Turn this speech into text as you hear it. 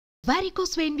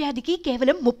Varicose vein వ్యాధికి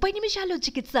కేవలం 30 నిమిషాల్లో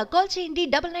చికిత్స. కాల్ చేయండి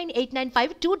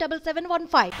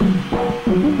 9989527715.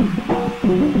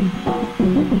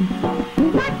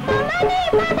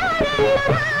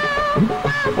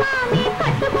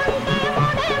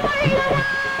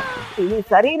 ఈ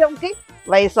శరీరంకి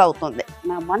వయసు అవుతుంది,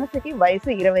 నా మనసుకి వయసు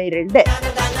 22.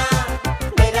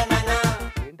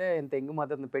 అంటే ఎంత యంగ్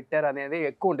మదర్ని పెట్టారు అనేది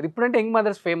ఎక్కువ ఉంటుంది. ఇప్పుడంటే యంగ్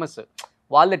మదర్స్ ఫేమస్,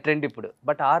 వాళ్ళే ట్రెండ్ ఇప్పుడు.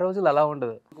 బట్ ఆ రోజులు అలా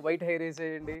ఉండదు. వైట్ హెయిర్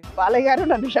వేసేయండి. బాలయ్య గారు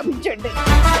నన్ను క్షమించండి.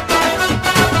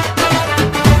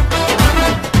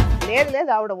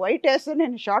 లేదు ఆవిడ వైట్ వేస్తే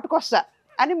నేను షార్ట్కి వస్తా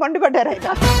అని మండిపడ్డారు ఆయన.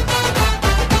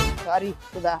 సారీ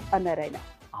సుధా అన్నారు ఆయన.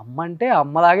 అమ్మ అంటే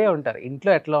అమ్మలాగే ఉంటారు,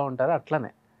 ఇంట్లో ఎట్లా ఉంటారో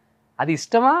అట్లనే. అది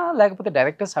ఇష్టమా లేకపోతే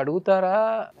డైరెక్టర్స్ అడుగుతారా?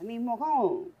 నీ ముఖం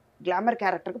గ్లామర్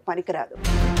క్యారెక్టర్కి పనికిరాదు.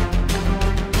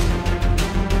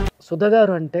 సుధా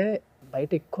గారు అంటే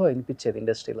బయట ఎక్కువ వినిపించేది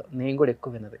ఇండస్ట్రీలో, నేను కూడా ఎక్కువ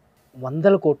విన్నది.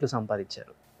 100 కోట్లు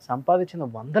సంపాదించారు. సంపాదించిన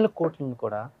 100 కోట్లను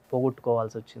కూడా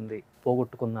పోగొట్టుకోవాల్సి వచ్చింది,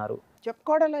 పోగొట్టుకున్నారు.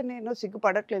 చెప్పుకోవడంలో నేను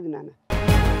సిగ్గుపడట్లేదు నాన్న.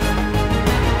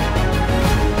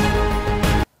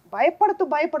 భయపడుతూ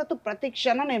ప్రతి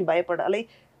క్షణం నేను భయపడాలి,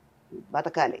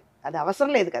 బతకాలి. అది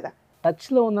అవసరం లేదు కదా.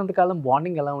 టచ్లో ఉన్నంతకాలం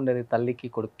బాండింగ్ ఎలా ఉండేది తల్లికి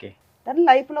కొడుక్కి? తన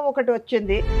లైఫ్లో ఒకటి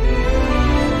వచ్చింది,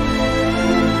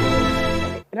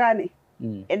 రాని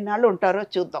ఎన్నాళ్ళు ఉంటారో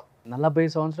చూద్దాం. 40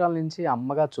 సంవత్సరాల నుంచి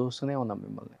అమ్మగా చూస్తూనే ఉన్నాం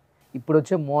మిమ్మల్ని. ఇప్పుడు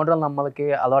వచ్చే మోడల్ అమ్మలకి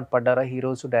అలవాటు పడ్డారా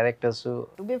heroes, directors?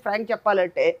 To be frank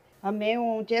చెప్పాలంటే మేము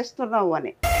చేస్తున్నాము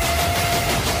అని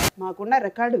మాకున్న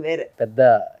రికార్డు వేరే. పెద్ద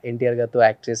ఎన్టీఆర్ గారితో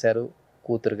యాక్ట్ చేశారు,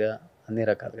 కూతురుగా అన్ని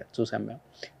రకాలుగా చూసాం మేము.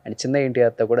 అండ్ చిన్న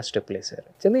ఎన్టీఆర్తో కూడా స్టెప్లు వేశారు.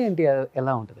 చిన్న ఎన్టీఆర్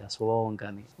ఎలా ఉంటుంది ఆ స్వభావం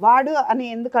కానీ? వాడు అని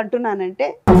ఎందుకు అంటున్నానంటే,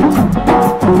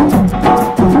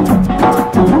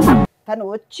 తను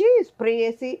వచ్చి స్ప్రే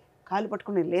చేసి కాలు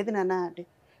పట్టుకుని లేదు నాన్న అంటే,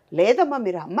 లేదమ్మా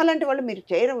మీరు అమ్మలాంటి వాళ్ళు మీరు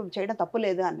చేయడం తప్పు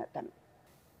లేదు అన్నారు తను.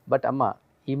 బట్ అమ్మ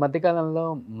ఈ మధ్యకాలంలో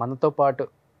మనతో పాటు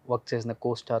వర్క్ చేసిన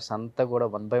కో స్టార్స్ అంతా కూడా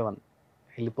 1 by 1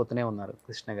 వెళ్ళిపోతూనే ఉన్నారు.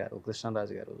 కృష్ణ గారు,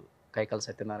 కృష్ణరాజు గారు, కైకాల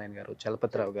సత్యనారాయణ గారు,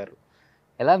 చలపతిరావు గారు.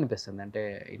 ఎలా అనిపిస్తుంది అంటే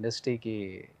ఇండస్ట్రీకి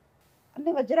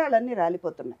అన్ని వజ్రాలన్నీ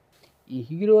రాలిపోతున్నాయి. ఈ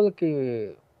హీరోలకి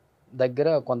దగ్గర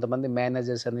కొంతమంది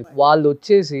మేనేజర్స్ అని వాళ్ళు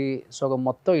వచ్చేసి సగం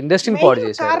మొత్తం ఇండస్ట్రీని పాడు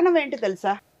చేశారు. కారణం ఏంటి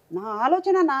తెలుసా? నా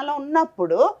ఆలోచన నాలో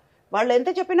ఉన్నప్పుడు వాళ్ళు ఎంత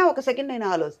చెప్పినా ఒక సెకండ్ నేను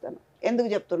ఆలోచిస్తాను, ఎందుకు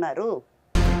చెప్తున్నారు.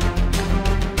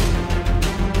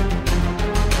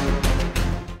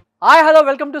 Hi hello,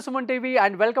 welcome to Suman TV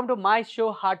and welcome to my show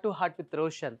heart to heart with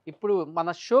Roshan. ఇప్పుడు మన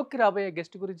షోకి రాబోయే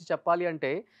గెస్ట్ గురించి చెప్పాలి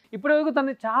అంటే, ఇప్పుడు వరకు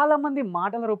తను చాలా మంది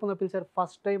మాటల రూపంలో పిలిచారు.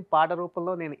 ఫస్ట్ టైం పాట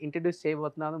రూపంలో నేను ఇంట్రడ్యూస్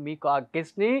చేయబోతున్నాను మీకు ఆ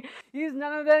గెస్ట్ ని. Is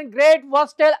none other then great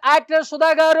versatile actor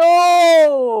Sudha గారు.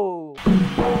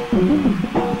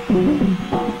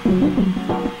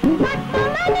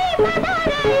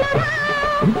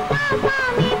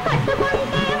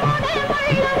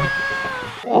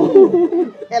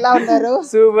 ఎలా ఉన్నారు?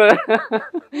 సూపర్.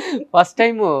 ఫస్ట్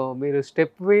టైం మీరు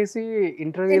స్టెప్ వేసి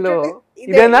ఇంటర్వ్యూలో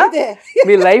ఇదేనా?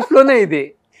 మీ లైఫ్ లోనే ఇది?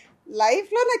 లైఫ్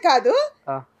లోనే కాదు,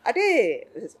 అంటే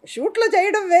షూట్ లో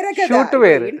చేయడం వేరే కదా, షూట్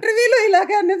వేరే, ఇంటర్వ్యూలో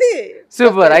ఇలాగే అన్నది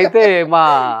సూపర్. అయితే మా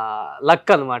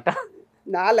లక్ అన్నమాట.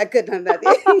 నా లక్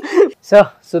అన్నది. సో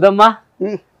సుధమ్మ,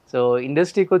 సో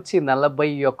ఇండస్ట్రీకి వచ్చి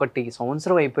 41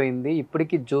 సంవత్సరం అయిపోయింది.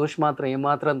 ఇప్పటికీ జోష్ మాత్రం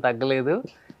ఏమాత్రం తగ్గలేదు.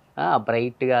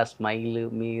 బ్రైట్గా స్మైల్,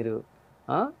 మీరు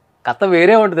కథ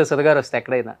వేరే ఉంటుంది సుధా గారు వస్తే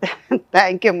ఎక్కడైనా.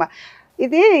 థ్యాంక్ యూ అమ్మా.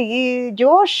 ఇది ఈ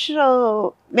జోష్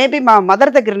మేబీ మా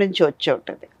మదర్ దగ్గర నుంచి వచ్చి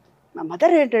ఉంటుంది. మా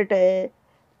మదర్ ఏంటంటే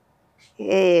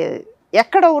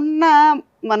ఎక్కడ ఉన్నా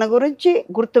మన గురించి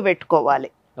గుర్తుపెట్టుకోవాలి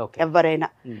ఎవరైనా.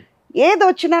 ఏది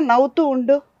వచ్చినా నవ్వుతూ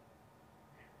ఉండు.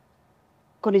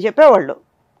 కొన్ని చెప్పేవాళ్ళు,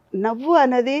 నవ్వు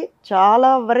అనేది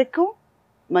చాలా వరకు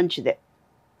మంచిదే.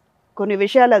 కొన్ని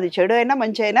విషయాలు అది చెడు అయినా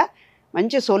మంచి అయినా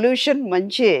మంచి సొల్యూషన్,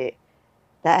 మంచి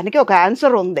దానికి ఒక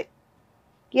ఆన్సర్ ఉంది.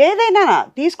 ఏదైనా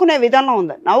తీసుకునే విధానం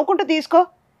ఉంది. నవ్వుకుంటూ తీసుకో,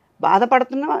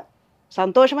 బాధపడుతున్నా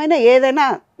సంతోషమైన ఏదైనా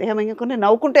ఏమనుకుని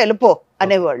నవ్వుకుంటూ వెళ్ళిపో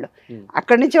అనేవాళ్ళు.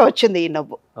 అక్కడి నుంచే వచ్చింది ఈ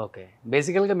నవ్వు. ఓకే,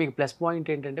 బేసికల్గా మీకు ప్లస్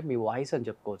పాయింట్ ఏంటంటే మీ వాయిస్ అని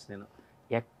చెప్పుకోవచ్చు. నేను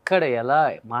ఎక్కడ ఎలా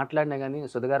మాట్లాడినా కానీ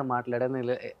సుధా గారు మాట్లాడని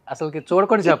అసలుకి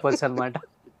చూడకుండా చెప్పవచ్చు అనమాట.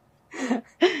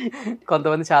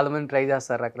 కొంతమంది చాలా మంది ట్రై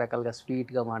చేస్తారు రకరకాలుగా,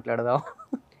 స్వీట్గా మాట్లాడదాం,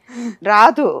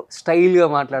 రాదు, స్టైల్గా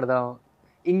మాట్లాడదాం,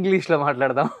 ఇంగ్లీష్లో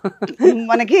మాట్లాడదాం.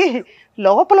 మనకి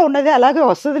లోపల ఉన్నది అలాగే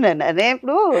వస్తుంది. అదే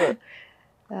ఇప్పుడు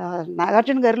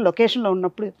నాగార్జున గారు లొకేషన్లో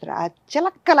ఉన్నప్పుడు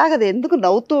చిలక్కలాగా అది ఎందుకు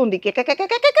నవ్వుతూ ఉంది, కెక్క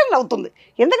నవ్వుతుంది,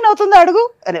 ఎందుకు నవ్వుతుందో అడుగు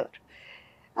అనేవారు.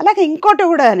 అలాగే ఇంకోటి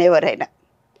కూడా అనేవారు ఆయన,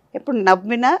 ఎప్పుడు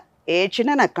నవ్వినా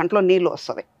ఏడ్చినా నాకు కంట్లో నీళ్ళు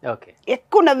వస్తుంది. ఓకే,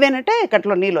 ఎక్కువ నవ్వానంటే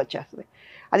కంట్లో నీళ్ళు వచ్చేస్తుంది.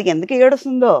 అది ఎందుకు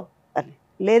ఏడుస్తుందో అని.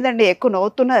 లేదండి ఎక్కువ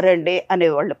నవ్వుతున్నారండి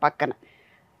అనేవాళ్ళు పక్కన.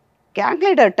 గ్యాంగ్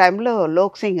లీడర్ టైంలో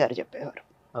లోక్ సింగ్ గారు చెప్పేవారు.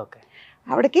 ఓకే,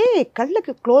 ఆవిడకి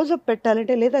కళ్ళకి క్లోజప్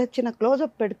పెట్టాలంటే లేదా చిన్న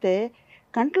క్లోజప్ పెడితే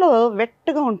కంట్లో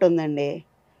వెట్టగా ఉంటుందండి,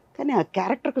 కానీ ఆ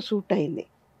క్యారెక్టర్కి సూట్ అయింది.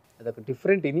 అదొక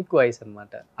డిఫరెంట్ యూనిక్ వాయిస్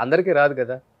అనమాట, అందరికీ రాదు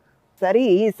కదా.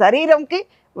 ఈ శరీరంకి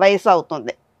వయసు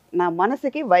అవుతుంది, నా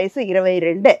మనసుకి వయసు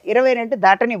 22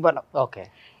 దాటనివ్వను. ఓకే,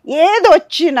 ఏది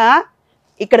వచ్చినా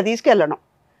ఇక్కడ తీసుకెళ్ళను,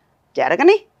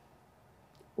 జరగని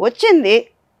వచ్చింది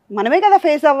మనమే కదా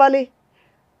ఫేస్ అవ్వాలి,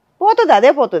 పోతుంది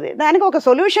అదే పోతుంది, దానికి ఒక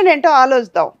సొల్యూషన్ ఏంటో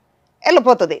ఆలోచిద్దాం,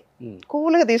 వెళ్ళిపోతుంది,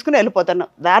 కూల్గా తీసుకుని వెళ్ళిపోతాను.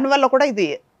 దానివల్ల కూడా ఇది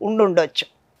ఉండొచ్చు.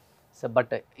 సో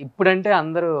బట్ ఇప్పుడంటే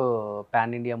అందరూ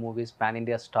pan India movies, pan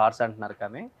India stars అంటున్నారు,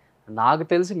 కానీ నాకు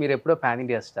తెలిసి మీరు ఎప్పుడో పాన్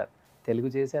ఇండియా స్టార్. తెలుగు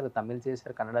చేశారు, తమిళ్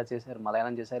చేశారు, కన్నడ చేశారు,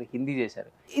 మలయాళం చేశారు, హిందీ చేశారు.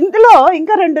 ఇందులో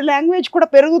ఇంకా 2 లాంగ్వేజ్ కూడా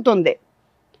పెరుగుతుంది.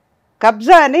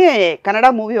 కబ్జా అని కన్నడ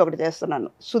మూవీ ఒకటి చేస్తున్నాను,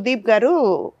 సుదీప్ గారు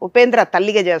ఉపేంద్ర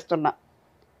తల్లిగా చేస్తున్నా,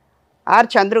 ఆర్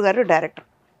చంద్రు గారు డైరెక్టర్,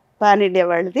 పాన్ ఇండియా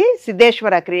వాళ్ళది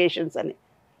సిద్ధేశ్వర క్రియేషన్స్ అని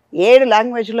 7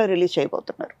 లాంగ్వేజ్లో రిలీజ్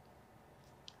చేయబోతున్నారు.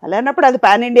 అలా అన్నప్పుడు అది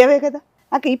పాన్ ఇండియావే కదా.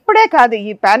 నాకు ఇప్పుడే కాదు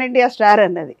ఈ పాన్ ఇండియా స్టార్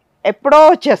అన్నది, ఎప్పుడో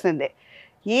వచ్చేసింది.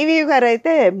 ఈవీ గారు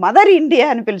అయితే మదర్ ఇండియా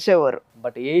అని పిలిచేవారు.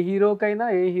 బట్ ఏ హీరోకైనా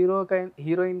ఏ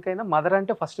హీరోయిన్కైనా మదర్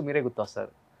అంటే ఫస్ట్ మీరే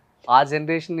గుర్తొస్తారు, ఆ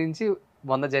జనరేషన్ నుంచి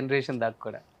 100 జనరేషన్ దాకా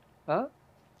కూడా.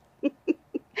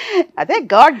 అదే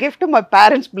God gift, my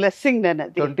parents blessing. నేను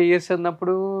 20 years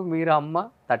ఉన్నప్పుడు మీరు అమ్మ,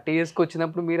 30 yearsకి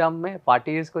వచ్చినప్పుడు మీరు అమ్మే,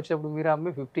 40 yearsకి వచ్చినప్పుడు మీరు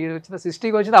అమ్మే, 50 years వచ్చిన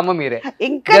 60కి వచ్చిన అమ్మ మీరే.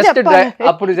 ఇంకా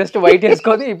అప్పుడు జస్ట్ వైట్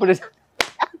వేసుకొని ఇప్పుడు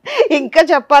ఇంకా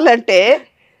చెప్పాలంటే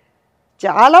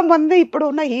చాలా మంది ఇప్పుడు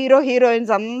ఉన్న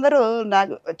హీరోయిన్స్ అందరూ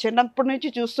నాకు చిన్నప్పటి నుంచి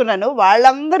చూస్తున్నాను,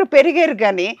 వాళ్ళందరూ పెరిగారు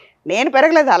కానీ నేను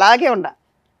పెరగలేదు, అలాగే ఉన్నా.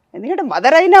 ఎందుకంటే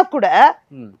మదర్ అయినా కూడా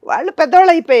వాళ్ళు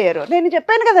పెద్దవాళ్ళు అయిపోయారు. నేను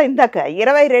చెప్పాను కదా ఇందాక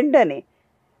 22 అని,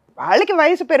 వాళ్ళకి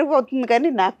వయసు పెరిగిపోతుంది కానీ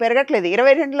నాకు పెరగట్లేదు,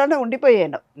 22లోనే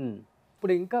ఉండిపోయాను.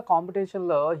 ఇప్పుడు ఇంకా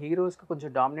కాంపిటీషన్లో హీరోస్కి కొంచెం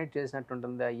డామినేట్ చేసినట్టు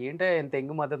ఉంటుంది, ఏంటో ఎంత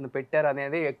యంగ్ మదర్ని పెట్టారు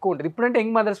అనేది ఎక్కువ ఉంటుంది. ఇప్పుడంటే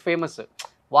యంగ్ మదర్స్ ఫేమస్,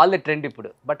 వాళ్ళే ట్రెండ్ ఇప్పుడు.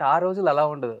 బట్ ఆ రోజులు అలా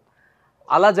ఉండదు.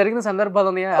 అలా జరిగిన సందర్భాలు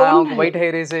ఉన్నాయా? వైట్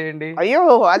హెయిర్ వేసేయండి. అయ్యో,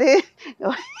 అది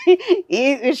ఈ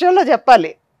విషయంలో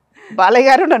చెప్పాలి, బాలయ్య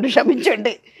గారు నన్ను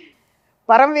క్షమించండి.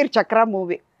 పరమవీర్ చక్ర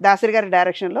మూవీ దాసరి గారి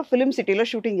డైరెక్షన్లో ఫిలిం సిటీలో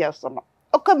షూటింగ్ చేస్తున్నాం.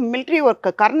 ఒక మిలిటరీ వర్క్,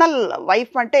 కర్నల్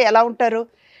వైఫ్ అంటే ఎలా ఉంటారు,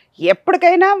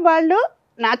 ఎప్పటికైనా వాళ్ళు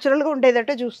న్యాచురల్గా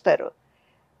ఉండేదట్టే చూస్తారు.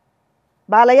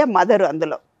 బాలయ్య మదరు,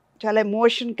 అందులో చాలా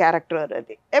ఎమోషన్ క్యారెక్టర్,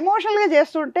 అది ఎమోషనల్గా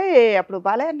చేస్తుంటే అప్పుడు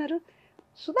బాలయ్య అన్నారు,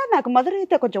 సుధా నాకు మదర్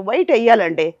అయితే కొంచెం వైట్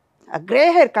వేయాలండి, ఆ గ్రే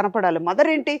హెయిర్ కనపడాలి, మదర్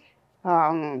ఏంటి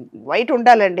వైట్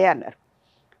ఉండాలండి అన్నారు.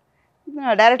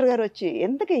 డైరెక్టర్ గారు వచ్చి,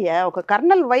 ఎందుకయ్యా ఒక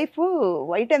కర్నల్ వైఫ్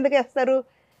వైట్ ఎందుకు వేస్తారు,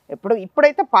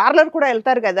 ఇప్పుడైతే పార్లర్ కూడా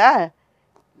వెళ్తారు కదా,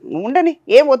 ఉండని,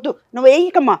 ఏం వద్దు నువ్వు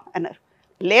వేయకమ్మా అన్నారు.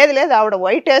 లేదు ఆవిడ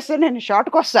వైట్ వేస్తే నేను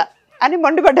షార్ట్కి వస్తా అని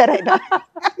మండిపడ్డారు ఆయన.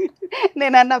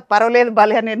 నేనన్నా పర్వాలేదు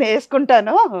బాలయ్య, నేను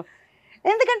వేసుకుంటాను,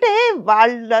 ఎందుకంటే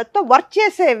వాళ్ళతో వర్క్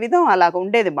చేసే విధం అలాగ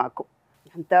ఉండేది, మాకు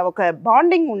అంత ఒక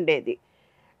బాండింగ్ ఉండేది.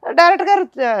 డైరెక్టర్ గారు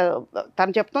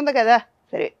తను చెప్తుంది కదా,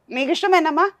 సరే మీకు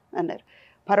ఇష్టమేనమ్మా అన్నారు.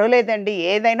 పర్వాలేదండి,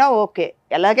 ఏదైనా ఓకే,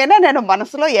 ఎలాగైనా నేను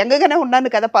మనసులో యంగ్గానే ఉన్నాను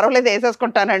కదా, పర్వాలేదు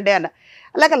వేసేసుకుంటానండి అన్న.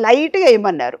 అలాగ లైట్గా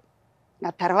వేయమన్నారు.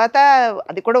 ఆ తర్వాత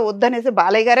అది కూడా వద్దనేసి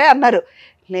బాలయ్య గారే అన్నారు,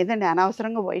 లేదండి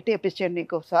అనవసరంగా వైట్ వేయించండి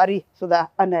నీకు, సారీ సుధా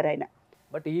అన్నారు ఆయన.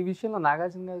 బట్ ఈ విషయంలో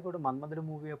నాగార్జున గారు కూడా మన్మధుడు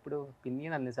మూవీ అప్పుడు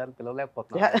పిన్ని అన్నిసార్లు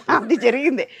పిలవలేకపోతున్నారు. అది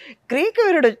జరిగింది గ్రీక్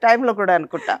వీరుడు టైంలో కూడా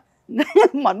అనుకుంటా.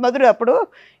 మన్మధుడు అప్పుడు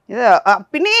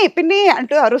పిన్ని పిన్ని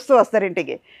అంటూ అరుస్తూ వస్తారు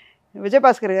ఇంటికి.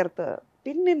 విజయభాస్కర్ గారితో,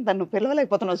 పిన్ని తను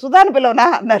పిలవలేకపోతున్నావు, సుధాను పిలవనా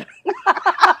అన్నారు.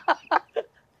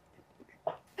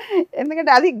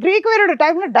 ఎందుకంటే అది గ్రీక్ వీరుడు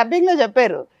టైంలో డబ్బింగ్లో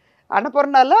చెప్పారు.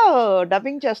 అన్నపూర్ణలో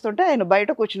డబ్బింగ్ చేస్తుంటే ఆయన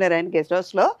బయట కూర్చున్నారు, ఆయన గెస్ట్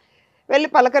హౌస్లో. వెళ్ళి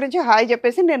పలకరించి హాయ్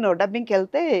చెప్పేసి నేను డబ్బింగ్కి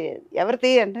వెళ్తే,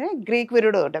 ఎవరిది అంటే గ్రీక్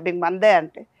వీరుడు డబ్బింగ్ మందే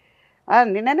అంటే,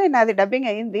 నిన్ననే నాది డబ్బింగ్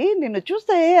అయింది, నిన్ను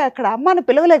చూస్తే అక్కడ అమ్మను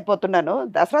పిలవలేకపోతున్నాను,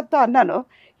 దశరథ్తో అన్నాను,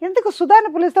 ఎందుకు సుధాను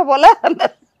పిలుస్తా పోలా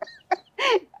అన్నారు.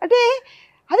 అంటే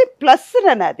అది ప్లస్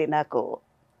నన్ను, అది నాకు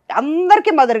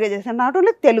అందరికీ మదర్గా చేశాను. నాట్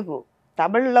ఓన్లీ తెలుగు,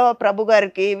 తమిళ్లో ప్రభు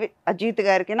గారికి, అజిత్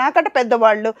గారికి, నాకంటే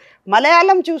పెద్దవాళ్ళు.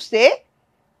 మలయాళం చూస్తే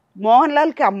మోహన్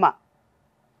లాల్కి అమ్మ,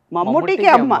 మమ్ముటికి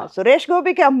అమ్మ, సురేష్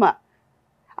గోపికి అమ్మ.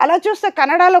 అలా చూస్తే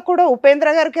కన్నడలో కూడా ఉపేంద్ర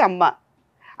గారికి అమ్మ.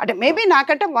 అంటే మేబీ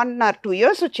నాకంటే 1 or 2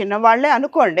 years చిన్నవాళ్లే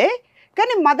అనుకోండి,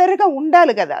 కానీ మదర్గా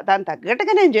ఉండాలి కదా, దాని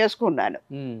తగ్గట్టుగా నేను చేసుకున్నాను.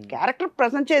 క్యారెక్టర్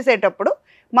ప్రజెంట్ చేసేటప్పుడు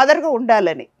మదర్గా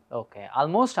ఉండాలని. ఓకే,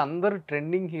 ఆల్మోస్ట్ అందరు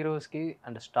trending హీరోస్కి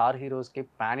and star హీరోస్కి,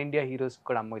 pan India హీరోస్కి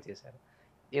కూడా అమ్మగా చేశారు.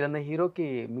 ఏదన్నా హీరోకి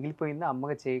మిగిలిపోయిందా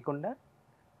అమ్మగా చేయకుండా?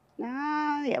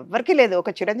 ఎవరికి లేదు, ఒక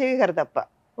చిరంజీవి గారు తప్ప.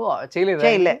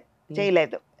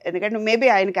 చేయలేదు. ఎందుకంటే మేబీ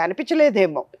ఆయనకి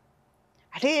అనిపించలేదేమో.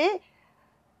 అంటే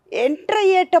ఎంటర్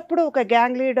అయ్యేటప్పుడు ఒక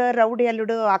గ్యాంగ్ లీడర్, రౌడీ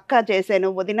అల్లుడు, అక్క చేశాను,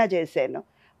 వదిన చేశాను,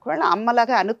 ఒకవేళ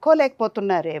అమ్మలాగా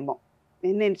అనుకోలేకపోతున్నారేమో.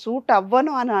 నేను సూట్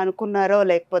అవ్వను అని అనుకున్నారో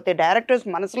లేకపోతే డైరెక్టర్స్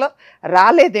మనసులో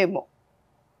రాలేదేమో.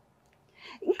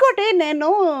 ఇంకోటి, నేను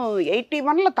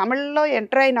 81లో తమిళ్లో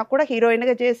ఎంటర్ అయినా కూడా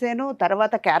హీరోయిన్గా చేశాను,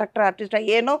 తర్వాత క్యారెక్టర్ ఆర్టిస్ట్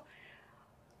అయ్యాను.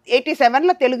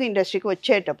 87లో తెలుగు ఇండస్ట్రీకి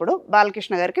వచ్చేటప్పుడు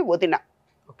బాలకృష్ణ గారికి వదిన,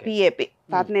 పిఏపి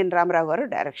తాతినేని రామారావు గారు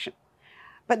డైరెక్షన్,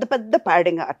 పెద్ద పెద్ద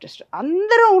ప్యాడింగ్ ఆర్టిస్ట్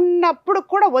అందరూ ఉన్నప్పుడు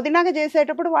కూడా వదినగా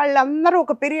చేసేటప్పుడు వాళ్ళందరూ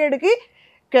ఒక పీరియడ్కి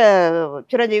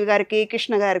చిరంజీవి గారికి,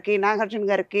 కృష్ణ గారికి, నాగార్జున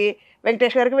గారికి,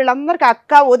 వెంకటేష్ గారికి వీళ్ళందరికీ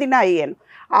అక్క వదిన అయ్యాను.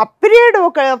 ఆ పీరియడ్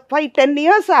ఒక 5-10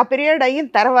 ఇయర్స్ ఆ పీరియడ్ అయిన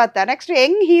తర్వాత నెక్స్ట్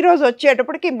యంగ్ హీరోస్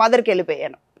వచ్చేటప్పటికి మదర్కి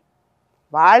వెళ్ళిపోయాను.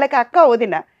 వాళ్ళకి అక్క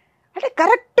వదిన అంటే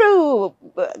కరెక్ట్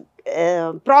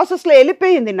ప్రాసెస్లో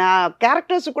వెళ్ళిపోయింది. నా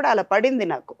క్యారెక్టర్స్ కూడా అలా పడింది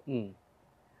నాకు.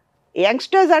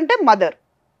 యంగ్స్టర్స్ అంటే మదర్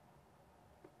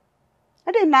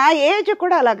అంటే నా ఏజ్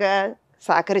కూడా అలాగా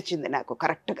సహకరించింది నాకు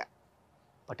కరెక్ట్గా.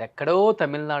 బట్ ఎక్కడో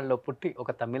తమిళనాడులో పుట్టి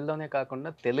ఒక తమిళ్లోనే కాకుండా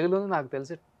తెలుగులోనే నాకు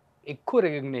తెలిసి ఎక్కువ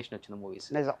రికగ్నేషన్ వచ్చిన మూవీస్,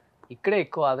 నిజం, ఇక్కడే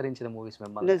ఎక్కువ ఆదరించిన మూవీస్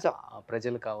మిమ్మల్ని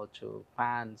ప్రజలు కావచ్చు,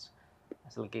 ఫ్యాన్స్,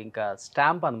 అసలుకి ఇంకా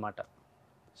స్టాంప్ అనమాట.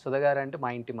 సుధ గారు అంటే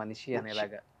మా ఇంటి మనిషి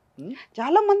అనేలాగా.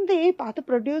 చాలామంది పాత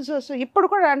ప్రొడ్యూసర్స్ ఇప్పుడు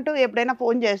కూడా అంటూ ఎప్పుడైనా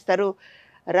ఫోన్ చేస్తారు.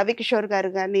 రవికిషోర్ గారు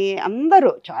కానీ అందరూ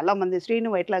చాలామంది,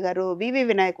 శ్రీను వైట్ల గారు, వివి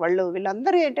వినాయక్ వాళ్ళు,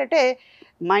 వీళ్ళందరూ ఏంటంటే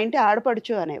మా ఇంటి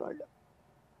ఆడపడుచు అనేవాళ్ళు.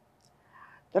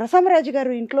 రసమరాజు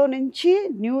గారు ఇంట్లో నుంచి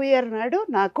న్యూ ఇయర్ నాడు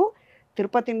నాకు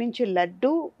తిరుపతి నుంచి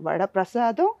లడ్డు,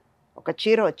 వడప్రసాదం, ఒక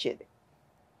చీర వచ్చేది.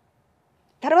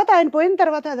 తర్వాత ఆయన పోయిన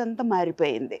తర్వాత అదంతా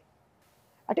మారిపోయింది.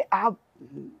 అంటే ఆ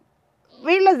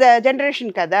వీళ్ళ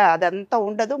జనరేషన్ కదా, అదంతా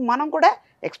ఉండదు, మనం కూడా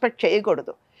ఎక్స్పెక్ట్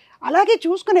చేయకూడదు. అలాగే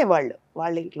చూసుకునేవాళ్ళు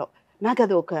వాళ్ళ ఇంట్లో. నాకు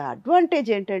అది ఒక అడ్వాంటేజ్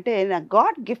ఏంటంటే నా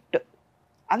గాడ్ గిఫ్ట్,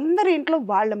 అందరి ఇంట్లో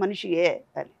వాళ్ళ మనిషియే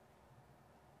అని.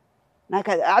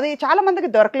 నాకు అది చాలా మందికి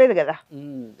దొరకలేదు కదా.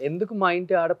 ఎందుకు మా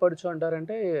ఇంటి ఆడపడుచు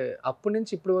అంటారంటే అప్పటి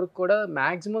నుంచి ఇప్పటి వరకు కూడా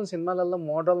మ్యాక్సిమం సినిమాలలో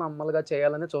మోడల్ అమ్మలుగా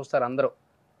చేయాలని చూస్తారు అందరూ,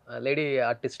 లేడీ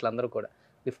ఆర్టిస్టులు అందరూ కూడా.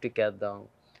 లిప్స్టిక్ వేద్దాం,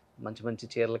 మంచి మంచి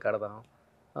చీరలు కడదాం,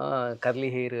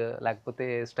 కర్లీ హెయిర్ లేకపోతే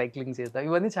స్ట్రైక్లింగ్ చేద్దాం,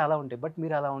 ఇవన్నీ చాలా ఉంటాయి. బట్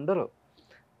మీరు అలా ఉండరు,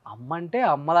 అమ్మ అంటే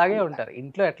అమ్మలాగే ఉంటారు.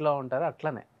 ఇంట్లో ఎట్లా ఉంటారో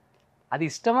అట్లనే. అది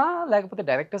ఇష్టమా లేకపోతే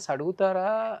డైరెక్టర్స్ అడుగుతారా?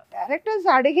 డైరెక్టర్స్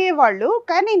అడిగేవాళ్ళు,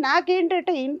 కానీ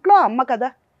నాకేంటంటే ఇంట్లో అమ్మ కదా,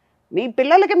 మీ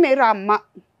పిల్లలకి మీరు అమ్మ,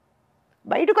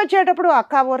 బయటకు వచ్చేటప్పుడు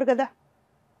అక్క అవ్వరు కదా.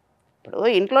 ఇప్పుడు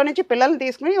ఇంట్లో నుంచి పిల్లల్ని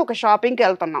తీసుకుని ఒక షాపింగ్కి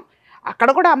వెళ్తున్నాం, అక్కడ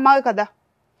కూడా అమ్మ కదా.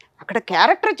 అక్కడ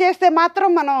క్యారెక్టర్ చేస్తే మాత్రం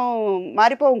మనం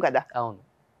మారిపోం కదా. అవును,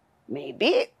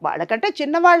 మేబీ వాళ్ళకంటే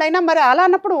చిన్నవాళ్ళైనా మరి అలా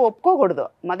అన్నప్పుడు ఒప్పుకోకూడదు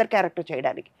మదర్ క్యారెక్టర్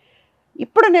చేయడానికి.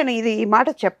 ఇప్పుడు నేను ఈ మాట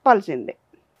చెప్పాల్సిందే,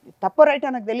 తప్పు రైట్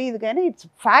నాకు తెలియదు కానీ ఇట్స్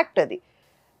ఫ్యాక్ట్. అది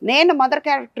నేను మదర్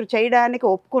క్యారెక్టర్ చేయడానికి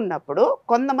ఒప్పుకున్నప్పుడు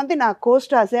కొంతమంది నా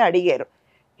కోస్టార్సే అడిగారు,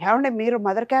 ఏమంటే మీరు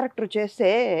మదర్ క్యారెక్టర్ చేస్తే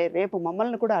రేపు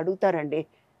మమ్మల్ని కూడా అడుగుతారండి,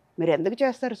 మీరు ఎందుకు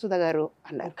చేస్తారు సుధా గారు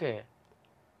అన్నారు.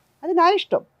 అది నా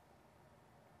ఇష్టం.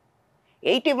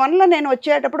 81లో నేను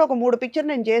వచ్చేటప్పుడు ఒక 3 పిక్చర్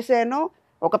నేను చేశాను,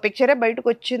 ఒక పిక్చరే బయటకు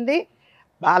వచ్చింది.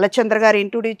 బాలచంద్ర గారు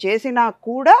ఇంట్రొడ్యూస్ చేసినా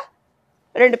కూడా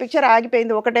 2 పిక్చర్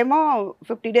ఆగిపోయింది. ఒకటేమో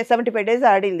 50 days 75 days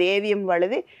ఆడింది ఏవిఎం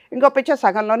వాళ్ళది, ఇంకో పిక్చర్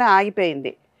సగంలోనే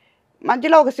ఆగిపోయింది.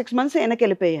 మధ్యలో ఒక 6 months వెనక్కి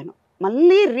వెళ్ళిపోయాను.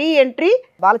 మళ్ళీ రీఎంట్రీ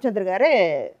బాలచంద్ర గారే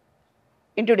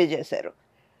ఇంట్రొడ్యూస్ చేశారు.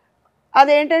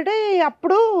 అదేంటంటే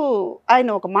అప్పుడు ఆయన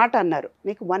ఒక మాట అన్నారు,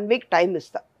 నీకు 1 week టైం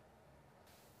ఇస్తా,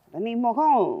 నీ మొహం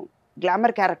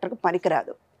గ్లామర్ క్యారెక్టర్కి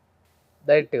పనికిరాదు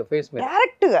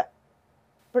డైరెక్ట్గా.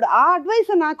 ఇప్పుడు ఆ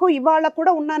అడ్వైస్ నాకు ఇవాళ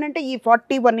కూడా ఉన్నానంటే ఈ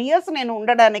 41 years నేను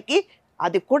ఉండడానికి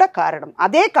అది కూడా కారణం,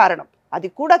 అదే కారణం, అది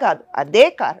కూడా కాదు, అదే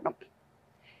కారణం.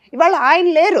 ఇవాళ ఆయన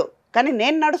లేరు కానీ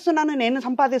నేను నడుస్తున్నాను, నేను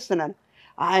సంపాదిస్తున్నాను,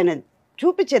 ఆయన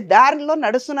చూపించే దారిలో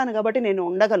నడుస్తున్నాను కాబట్టి నేను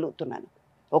ఉండగలుగుతున్నాను.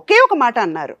 ఒకే ఒక మాట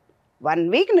అన్నారు, 1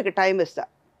 week నీకు టైం ఇస్తా,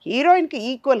 హీరోయిన్కి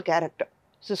equal character,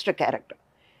 sister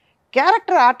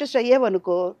character artist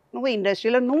అయ్యేవనుకో నువ్వు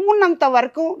ఇండస్ట్రీలో నువ్వు ఉన్నంత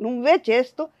వరకు నువ్వే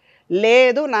చేస్తూ,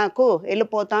 లేదు నాకు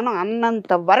వెళ్ళిపోతాను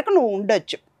అన్నంత వరకు నువ్వు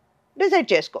ఉండొచ్చు, డిసైడ్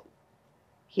చేసుకో.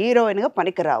 హీరోయిన్గా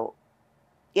పనికిరావు.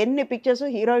 ఎన్ని పిక్చర్స్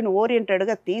హీరోయిన్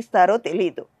ఓరియంటెడ్గా తీస్తారో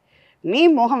తెలీదు. నీ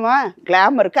మొహమా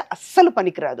గ్లామర్గా అస్సలు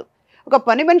పనికిరాదు. ఒక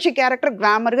పని మనిషి క్యారెక్టర్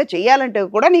గ్లామర్గా చేయాలంటే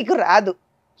కూడా నీకు రాదు,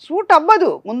 సూట్ అవ్వదు.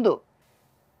 ముందు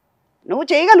నువ్వు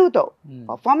చేయగలుగుతావు,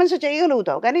 పర్ఫార్మెన్స్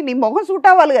చేయగలుగుతావు, కానీ నీ మొహం సూట్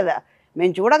అవ్వాలి కదా,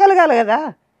 మేము చూడగలగాలి కదా.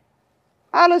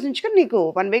 ఆలోచించుకొని నీకు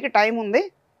 1 week టైం ఉంది,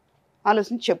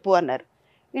 ఆలోచించి చెప్పు అన్నారు.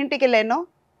 ఇంటికి వెళ్ళాను.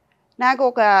 నాకు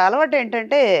ఒక అలవాటు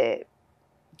ఏంటంటే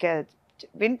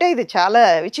వింటే ఇది చాలా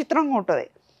విచిత్రంగా ఉంటుంది.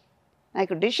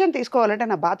 నాకు డిసిషన్ తీసుకోవాలంటే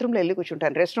నా బాత్రూంలో వెళ్ళి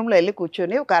కూర్చుంటాను, రెస్ట్ రూమ్లో వెళ్ళి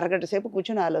కూర్చొని ఒక అరగంట సేపు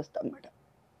కూర్చొని ఆలోచిస్తాను అనమాట.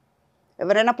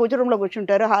 ఎవరైనా పూజ రూమ్లో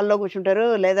కూర్చుంటారు, హాల్లో కూర్చుంటారు,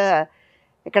 లేదా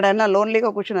ఎక్కడైనా లోన్లీగా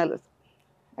కూర్చొని ఆలోచిస్తాను.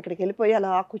 అక్కడికి వెళ్ళిపోయి అలా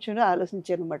కూర్చొని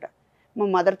ఆలోచించాను అనమాట. మా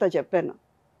మదర్తో చెప్పాను.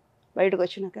 బయటకు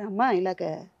వచ్చినాక, అమ్మ ఇలాగ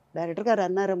డైరెక్టర్ గారు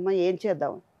అన్నారమ్మా ఏం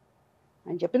చేద్దాం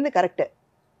అని చెప్పింది కరెక్టే.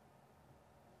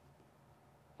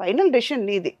 ఫైనల్ డెసిషన్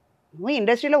నీది, నువ్వు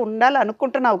ఇండస్ట్రీలో ఉండాలి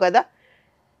అనుకుంటున్నావు కదా,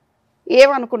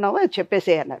 ఏమనుకున్నావో అది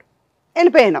చెప్పేసే అన్నారు.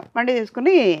 వెళ్ళిపోయాను బండి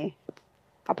తీసుకుని.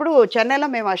 అప్పుడు చెన్నైలో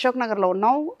మేము అశోక్ నగర్లో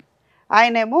ఉన్నాం,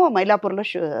 ఆయనేమో మైలాపూర్లో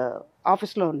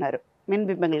ఆఫీస్లో ఉన్నారు,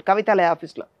 మిన్బింబెంగల్ కవితాలయ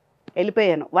ఆఫీస్లో.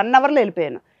 వెళ్ళిపోయాను, 1 అవర్లో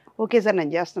వెళ్ళిపోయాను. ఓకే సార్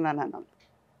నేను చేస్తున్నాను అన్నాను.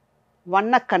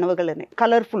 వన్న కనవగలని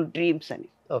కలర్ఫుల్ డ్రీమ్స్ అని,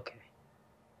 ఓకే,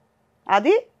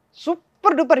 అది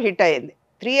సూపర్ డూపర్ హిట్ అయ్యింది.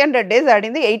 300 days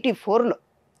ఆడింది 84లో.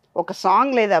 ఒక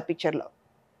సాంగ్ లేదు ఆ పిక్చర్లో.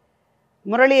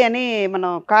 మురళి అని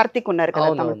మనం కార్తిక్ ఉన్నారు కదా,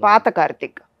 తమిళ పాత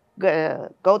కార్తిక్,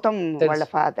 గౌతమ్ వాళ్ళ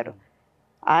ఫాదరు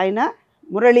ఆయన,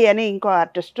 మురళి అని ఇంకో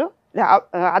ఆర్టిస్టు,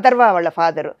 అథర్వ వాళ్ళ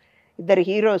ఫాదరు, ఇద్దరు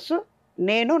హీరోస్,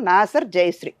 నేను, నాసర్,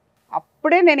 జయశ్రీ.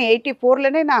 అప్పుడే నేను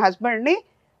 84లోనే నా హస్బెండ్ని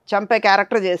చంపే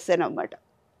క్యారెక్టర్ చేశాను అన్నమాట.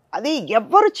 అది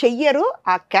ఎవ్వరు చెయ్యరు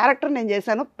ఆ క్యారెక్టర్ నేను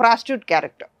చేశాను, ప్రాస్టిట్యూట్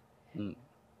క్యారెక్టర్.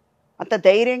 అంత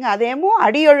ధైర్యంగా, అదేమో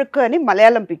అడియొഴുకు అని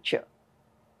మలయాళం పిక్చర్,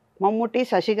 మమ్ముట్టి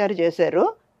శశి గారు చేశారు,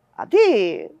 అది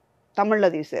తమిళ్లో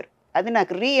తీశారు. అది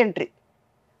నాకు రీఎంట్రీ.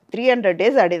 300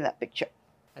 days ఆడింది ఆ పిక్చర్.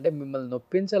 అంటే మిమ్మల్ని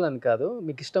నొప్పించాలని కాదు,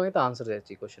 మీకు ఇష్టమైతే ఆన్సర్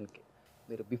చేయొచ్చు ఈ క్వశ్చన్కి.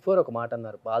 మీరు బిఫోర్ ఒక మాట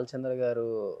అన్నారు, బాలచంద్ర గారు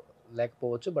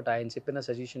లేకపోవచ్చు, బట్ ఆయన చెప్పిన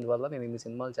సజెషన్ వల్ల నేను ఇన్ని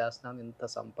సినిమాలు చేస్తున్నాను, ఇంత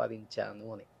సంపాదించాను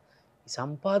అని. ఈ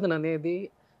సంపాదన అనేది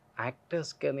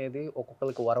యాక్టర్స్కి అనేది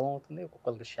ఒక్కొక్కరికి వరం అవుతుంది,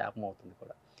 ఒక్కొక్కరికి శాపం అవుతుంది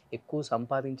కూడా. ఎక్కువ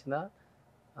సంపాదించినా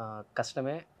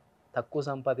కష్టమే, తక్కువ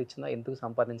సంపాదించినా ఎందుకు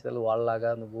సంపాదించలేదు వాళ్ళలాగా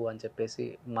నువ్వు అని చెప్పేసి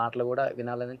మాటలు కూడా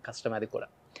వినాలని కష్టమే అది కూడా.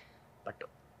 బట్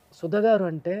సుధ గారు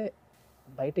అంటే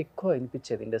బయట ఎక్కువ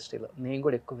వినిపించేది ఇండస్ట్రీలో, నేను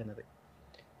కూడా ఎక్కువ విన్నది.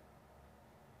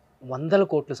 100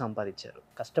 కోట్లు సంపాదించారు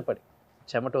కష్టపడి,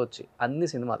 చెమట వచ్చి, అన్ని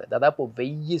సినిమాలే, దాదాపు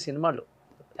 1000 సినిమాలు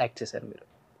యాక్ట్ చేశారు మీరు.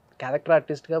 క్యారెక్టర్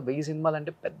ఆర్టిస్ట్గా 1000 సినిమాలు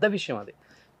అంటే పెద్ద విషయం అది.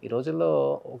 ఈ రోజుల్లో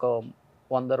ఒక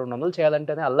 100-200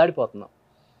 చేయాలంటేనే అల్లాడిపోతున్నాం.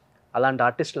 అలాంటి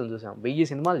ఆర్టిస్టులను చూసాం, 1000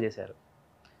 సినిమాలు చేశారు,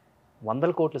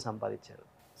 100 కోట్లు సంపాదించారు.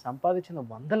 సంపాదించిన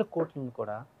 100 కోట్లను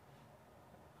కూడా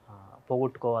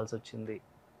పోగొట్టుకోవాల్సి వచ్చింది,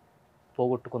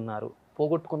 పోగొట్టుకున్నారు.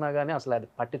 పోగొట్టుకున్నా కానీ అసలు అది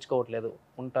పట్టించుకోవట్లేదు,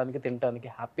 ఉండటానికి తినటానికి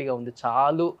హ్యాపీగా ఉంది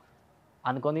చాలు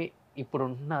అనుకొని ఇప్పుడు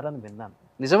ఉంటున్నారని విన్నాను.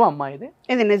 నిజమా అమ్మా ఇది?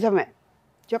 ఇది నిజమే,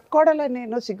 చెప్పుకోవడంలో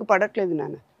నేను సిగ్గుపడట్లేదు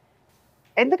నాన్న.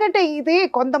 ఎందుకంటే ఇది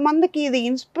కొంతమందికి ఇది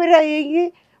ఇన్స్పైర్ అయ్యి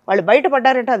వాళ్ళు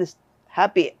బయటపడ్డారంటే అది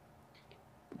హ్యాపీయే.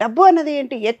 డబ్బు అన్నది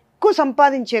ఏంటి, ఎక్కువ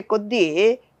సంపాదించే కొద్దీ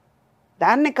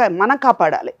దాన్ని మనం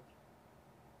కాపాడాలి,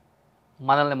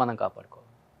 మనల్ని మనం కాపాడుకోవాలి.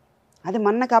 అది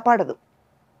మన కాపాడదు.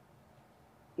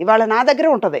 ఇవాళ నా దగ్గర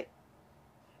ఉంటుంది,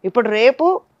 ఇప్పుడు రేపు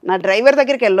నా డ్రైవర్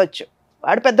దగ్గరికి వెళ్ళొచ్చు,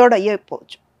 వాడు పెద్దవాడు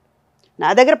అయ్యిపోవచ్చు, నా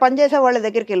దగ్గర పనిచేసే వాళ్ళ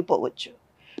దగ్గరికి వెళ్ళిపోవచ్చు,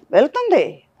 వెళ్తుంది,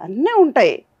 అన్నీ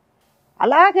ఉంటాయి.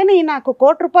 అలాగని నాకు 1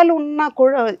 కోటి రూపాయలు ఉన్నా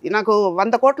కూడా, నాకు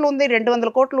 100 కోట్లు ఉంది,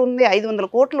 200 కోట్లు ఉంది, 500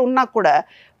 కోట్లు ఉన్నా కూడా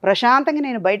ప్రశాంతంగా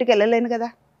నేను బయటకు వెళ్ళలేను కదా.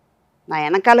 నా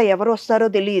వెనకాల ఎవరు వస్తారో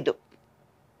తెలియదు,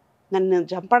 నన్ను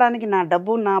చంపడానికి, నా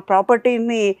డబ్బు, నా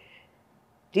ప్రాపర్టీని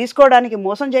తీసుకోవడానికి,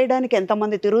 మోసం చేయడానికి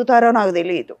ఎంతమంది తిరుగుతారో నాకు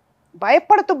తెలియదు.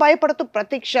 భయపడుతూ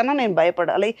ప్రతి క్షణం నేను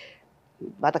భయపడాలి,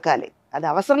 బతకాలి. అది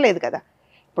అవసరం లేదు కదా.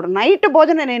 ఇప్పుడు నైట్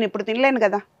భోజనం నేను ఇప్పుడు తినలేను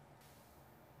కదా.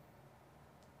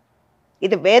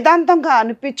 ఇది వేదాంతంగా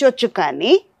అనిపించవచ్చు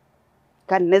కానీ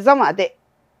నిజం అదే.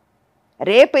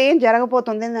 రేపు ఏం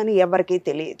జరగబోతుంది అని ఎవరికీ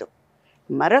తెలియదు,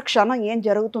 మరో క్షణం ఏం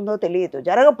జరుగుతుందో తెలియదు,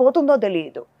 జరగబోతుందో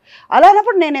తెలియదు.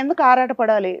 అలానప్పుడు నేను ఎందుకు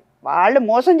ఆరాటపడాలి? వాళ్ళు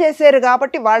మోసం చేశారు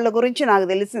కాబట్టి వాళ్ళ గురించి నాకు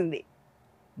తెలిసింది.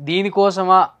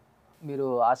 దీనికోసమా మీరు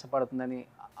ఆశపడుతుందని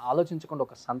ఆలోచించకుండా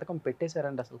ఒక సంతకం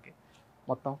పెట్టేశారండి అసలుకి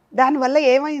మొత్తం. దానివల్ల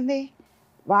ఏమైంది?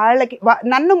 వాళ్ళకి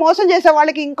నన్ను మోసం చేసే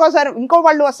వాళ్ళకి ఇంకో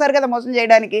వాళ్ళు వస్తారు కదా మోసం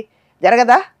చేయడానికి,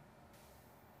 జరగదా?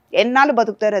 ఎన్నాళ్ళు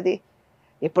బతుకుతారు అది?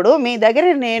 ఇప్పుడు మీ దగ్గర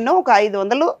నేను ఒక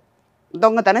 500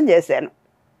 దొంగతనం చేశాను,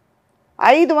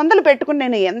 500 పెట్టుకుని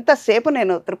నేను ఎంతసేపు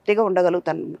నేను తృప్తిగా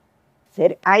ఉండగలుగుతాను?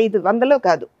 సరే 500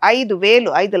 కాదు,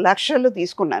 5,000, 5 లక్షలు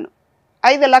తీసుకున్నాను.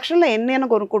 5 లక్షల్లో ఎన్నైనా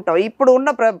కొనుక్కుంటావు. ఇప్పుడు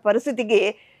ఉన్న పరిస్థితికి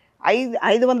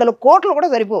 500 కోట్లు కూడా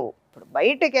సరిపోవు. ఇప్పుడు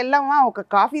బయటకు వెళ్ళామా, ఒక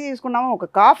కాఫీ తీసుకున్నామా, ఒక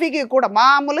కాఫీకి కూడా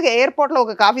మామూలుగా ఎయిర్పోర్ట్లో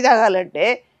ఒక కాఫీ తాగాలంటే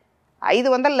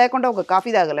 500 లేకుండా ఒక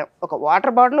కాఫీ తాగలేం. ఒక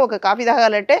వాటర్ బాటిల్, ఒక కాఫీ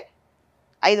తాగాలంటే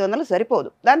 500 సరిపోదు,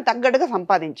 దాన్ని తగ్గట్టుగా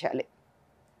సంపాదించాలి.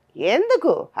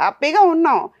 ఎందుకు? హ్యాపీగా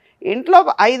ఉన్నాం ఇంట్లో.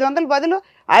 500 బదులు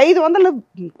 500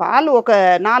 పాలు ఒక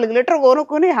 4 లీటర్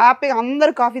కొనుక్కొని హ్యాపీగా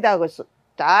అందరూ కాఫీ తాగొచ్చు,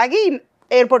 తాగి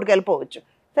ఎయిర్పోర్ట్కి వెళ్ళిపోవచ్చు,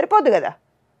 సరిపోద్దు కదా.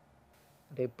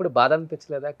 అంటే ఎప్పుడు బాధ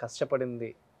అనిపించలేదా కష్టపడింది?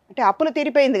 అంటే అప్పులు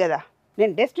తీరిపోయింది కదా.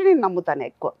 నేను డెస్టినీని నమ్ముతాను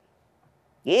ఎక్కువ.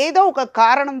 ఏదో ఒక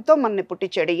కారణంతో మనని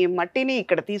పుట్టించాడు, ఈ మట్టిని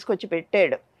ఇక్కడ తీసుకొచ్చి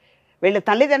పెట్టాడు. వీళ్ళ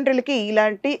తల్లిదండ్రులకి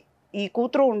ఇలాంటి ఈ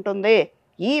కూతురు ఉంటుంది,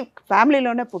 ఈ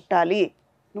ఫ్యామిలీలోనే పుట్టాలి,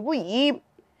 నువ్వు ఈ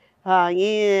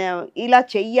ఇలా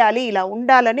చెయ్యాలి, ఇలా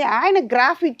ఉండాలని ఆయన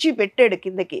గ్రాఫ్ ఇచ్చి పెట్టాడు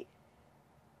కిందకి.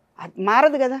 అది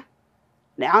మారదు కదా.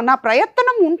 నా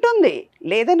ప్రయత్నం ఉంటుంది,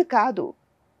 లేదని కాదు,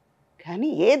 కానీ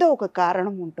ఏదో ఒక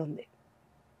కారణం ఉంటుంది,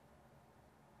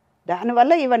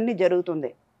 దానివల్ల ఇవన్నీ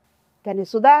జరుగుతుంది. కానీ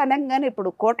సుధా అనగానే ఇప్పుడు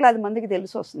కోట్లాది మందికి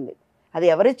తెలిసి వస్తుంది. అది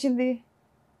ఎవరిచ్చింది?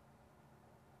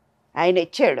 ఆయన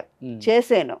ఇచ్చాడు,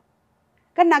 చేసాను,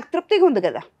 కానీ నాకు తృప్తిగా ఉంది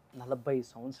కదా. 40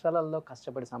 సంవత్సరాలలో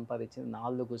కష్టపడి సంపాదించింది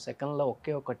 4 సెకండ్లో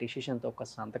ఒకే ఒక డిసిషన్తో ఒక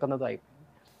సంతకంతో అయిపోయింది.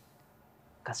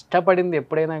 కష్టపడింది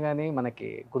ఎప్పుడైనా కానీ మనకి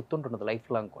గుర్తుంటుంటుంది లైఫ్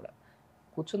లాంగ్ కూడా.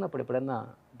 కూర్చున్నప్పుడు ఎప్పుడైనా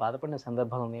బాధపడిన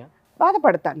సందర్భాలు ఉన్నాయా?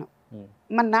 బాధపడతాను.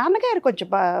 మా నాన్నగారు కొంచెం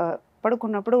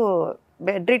పడుకున్నప్పుడు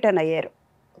బెడ్ రిటర్న్ అయ్యారు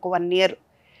ఒక 1 year.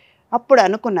 అప్పుడు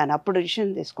అనుకున్నాను, అప్పుడు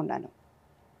డిసిషన్ తీసుకున్నాను,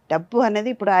 డబ్బు అనేది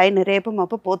ఇప్పుడు ఆయన రేపు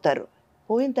మాపు పోతారు,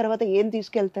 పోయిన తర్వాత ఏం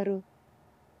తీసుకెళ్తారు?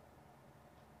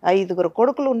 5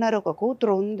 కొడుకులు ఉన్నారు, ఒక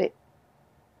కూతురు ఉంది,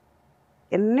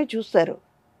 ఎన్ని చూస్తారు.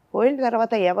 పోయిన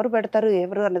తర్వాత ఎవరు పెడతారు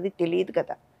ఎవరు అన్నది తెలియదు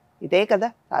కదా. ఇదే కదా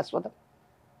శాశ్వతం,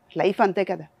 లైఫ్ అంతే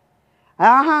కదా.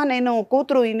 నేను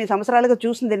కూతురు ఇన్ని సంవత్సరాలుగా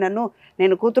చూసింది నన్ను,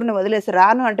 నేను కూతురుని వదిలేసి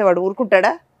రాను అంటే వాడు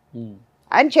ఊరుకుంటాడా?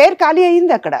 ఆయన చైర్ ఖాళీ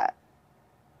అయింది అక్కడ.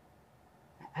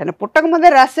 ఆయన పుట్టక ముందే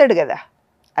రాశాడు కదా,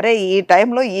 అరే ఈ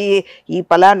టైంలో ఈ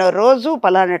పలానా రోజు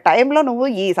పలానా టైంలో నువ్వు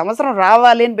ఈ సంవత్సరం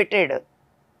రావాలి అని పెట్టాడు.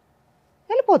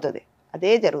 వెళ్ళిపోతుంది,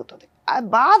 అదే జరుగుతుంది.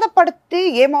 బాధపడితే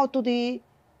ఏమవుతుంది?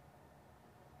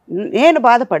 నేను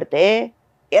బాధపడితే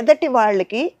ఎదటి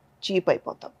వాళ్ళకి చీప్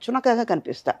అయిపోతాం, చునకగా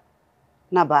కనిపిస్తా.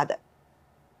 నా బాధ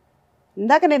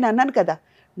ఇందాక నేను అన్నాను కదా,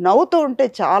 నవ్వుతూ ఉంటే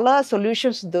చాలా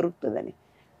సొల్యూషన్స్ దొరుకుతుందని.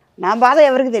 నా బాధ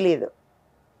ఎవరికి తెలియదు.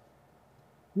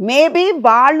 మేబీ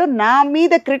వాళ్ళు నా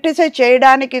మీద క్రిటిసైజ్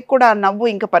చేయడానికి కూడా ఆ నవ్వు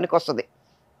ఇంకా పనికొస్తుంది.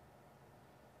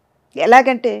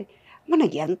 ఎలాగంటే మనం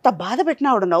ఎంత బాధ పెట్టినా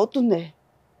ఆవిడ నవ్వుతుంది,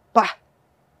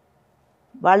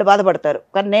 వాళ్ళు బాధపడతారు,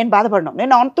 కానీ నేను బాధపడను,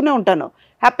 నేను నవ్వుతూనే ఉంటాను,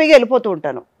 హ్యాపీగా వెళ్ళిపోతూ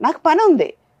ఉంటాను. నాకు పని ఉంది,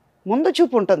 ముందు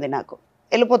చూపు ఉంటుంది, నాకు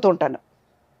వెళ్ళిపోతూ ఉంటాను.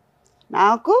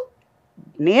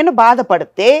 నేను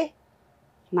బాధపడితే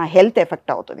నా హెల్త్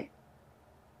ఎఫెక్ట్ అవుతుంది.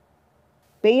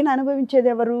 పెయిన్ అనుభవించేది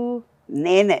ఎవరు?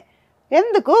 నేనే.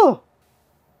 ఎందుకు?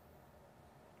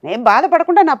 నేను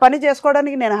బాధపడకుండా నా పని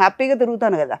చేసుకోవడానికి నేను హ్యాపీగా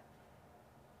తిరుగుతాను కదా.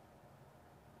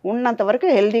 ఉన్నంతవరకు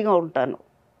హెల్తీగా ఉంటాను.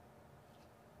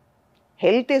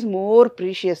 Health is more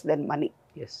precious then money.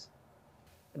 Yes,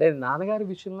 అంటే నాన్నగారి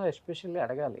విషయంలో ఎస్పెషల్లీ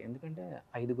అడగాలి, ఎందుకంటే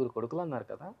 5 కొడుకులు అన్నారు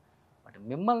కదా, బట్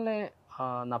మిమ్మల్ని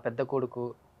నా పెద్ద కొడుకు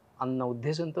అన్న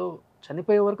ఉద్దేశంతో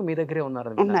చనిపోయే వరకు మీ దగ్గరే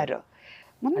ఉన్నారు.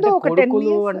 ముందు ఒక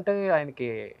కొడుకులు అంటే ఆయనకి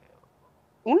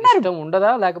ఇష్టం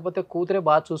ఉండదా, లేకపోతే కూతురే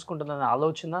బాగా చూసుకుంటుందన్న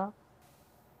ఆలోచన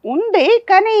ఉంది,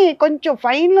 కానీ కొంచెం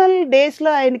ఫైనల్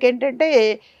డేస్లో ఆయనకి ఏంటంటే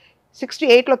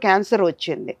 68లో క్యాన్సర్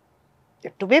వచ్చింది.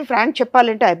 టు బీ ఫ్రాంక్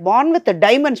చెప్పాలంటే I born with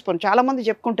diamond spoon. చాలామంది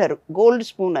చెప్పుకుంటారు గోల్డ్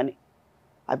స్పూన్ అని.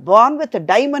 I born with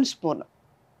diamond spoon.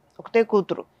 ఒకటే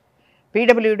కూతురు,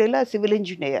 పీడబ్ల్యూడీలో సివిల్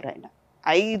ఇంజనీర్. ఆయన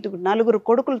 4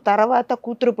 కొడుకుల తర్వాత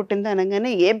కూతురు పుట్టింది అనగానే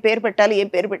ఏం పేరు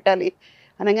పెట్టాలి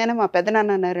అనగానే మా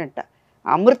పెద్దనాన్న అన్నారంట,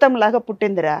 అమృతంలాగా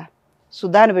పుట్టిందిరా,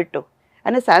 సుధాని పెట్టు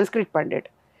అని సాంస్క్రిట్ పండిట్.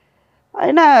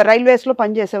 ఆయన రైల్వేస్లో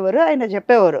పనిచేసేవారు. ఆయన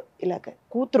చెప్పేవారు ఇలాగ,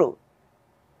 కూతురు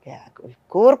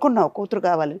కోరుకున్నావు కూతురు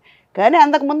కావాలని. కానీ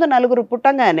అంతకుముందు 4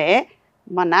 పుట్టంగానే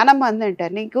మా నానమ్మ అందంట,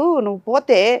 నువ్వు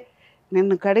పోతే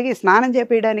నిన్ను కడిగి స్నానం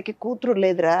చేపించడానికి కూతురు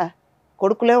లేదురా,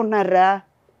 కొడుకులే ఉన్నారా.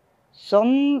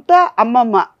 సొంత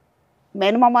అమ్మమ్మ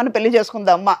మేనమామని పెళ్లి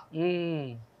చేసుకుంది అమ్మ,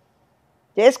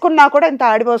 చేసుకున్నా కూడా ఇంత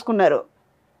ఆడిపోసుకున్నారు.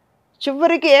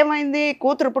 చివరికి ఏమైంది,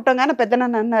 కూతురు పుట్టంగానే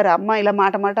పెద్దనన్ను అన్నారు, అమ్మ ఇలా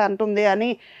మాట అంటుంది అని.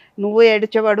 నువ్వు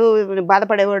ఏడ్చేవాడు,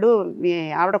 బాధపడేవాడు, మీ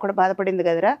ఆవిడ కూడా బాధపడింది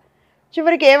కదరా.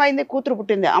 చివరికి ఏమైంది, కూతురు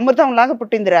పుట్టింది, అమృతంలాగా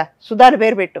పుట్టిందిరా, సుధాని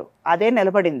పేరు పెట్టు. అదే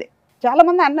నిలబడింది.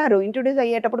 చాలామంది అన్నారు ఇంట్రొడ్యూస్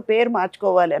అయ్యేటప్పుడు పేరు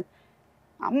మార్చుకోవాలి అని.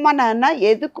 అమ్మ నాన్న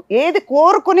ఏది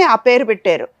కోరుకుని ఆ పేరు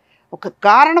పెట్టారు, ఒక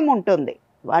కారణం ఉంటుంది.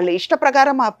 వాళ్ళ ఇష్ట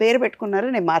ప్రకారం ఆ పేరు పెట్టుకున్నారు,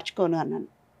 నేను మార్చుకోను అన్నాను.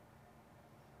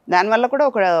 దానివల్ల కూడా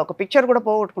ఒక పిక్చర్ కూడా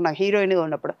పోగొట్టుకున్నా హీరోయిన్గా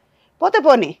ఉన్నప్పుడు. పోతే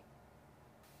పోనీ,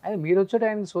 అది మీరు వచ్చే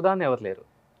ఆయనకి సుధాని ఎవరు లేరు.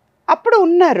 అప్పుడు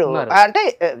ఉన్నారు, అంటే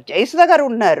జయసుధ గారు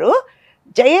ఉన్నారు,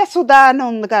 జయసుధ అని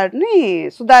ఉంది కానీ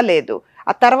సుధా లేదు.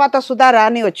 ఆ తర్వాత సుధా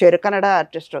రాణి వచ్చారు, కన్నడ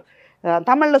ఆర్టిస్ట్.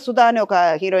 తమిళ్లో సుధా అని ఒక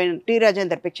హీరోయిన్ టి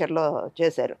రాజేందర్ పిక్చర్లో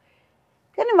చేశారు.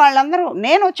 కానీ వాళ్ళందరూ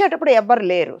నేను వచ్చేటప్పుడు ఎవ్వరు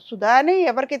లేరు. సుధా అని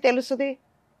ఎవరికి తెలుస్తుంది,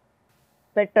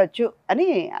 పెట్టచ్చు అని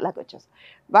అలాగొచ్చేస్తాను.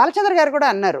 బాలచంద్ర గారు కూడా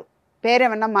అన్నారు,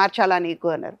 పేరేమన్నా మార్చాలా నీకు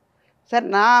అన్నారు. సార్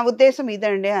నా ఉద్దేశం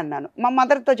ఇదండి అన్నాను. మా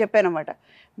మదర్తో చెప్పాను అన్నమాట.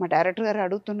 మా డైరెక్టర్ గారు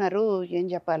అడుగుతున్నారు ఏం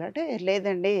చెప్పాలంటే,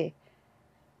 లేదండి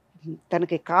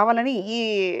తనకి కావాలని ఈ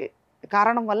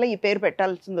కారణం వల్ల ఈ పేరు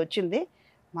పెట్టాల్సింది వచ్చింది,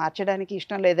 మార్చడానికి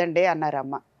ఇష్టం లేదండి అన్నారు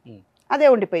అమ్మ. అదే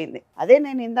ఉండిపోయింది. అదే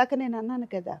నేను ఇందాక అన్నాను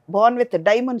కదా, బోర్న్ విత్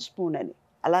డైమండ్ స్పూన్ అని.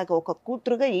 అలాగే ఒక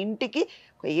కూతురుగా ఇంటికి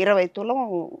ఒక 20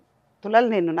 తులాలు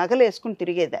నేను నగలు వేసుకుని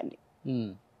తిరిగేదాన్ని.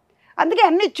 అందుకే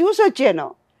అన్నీ చూసి వచ్చాను.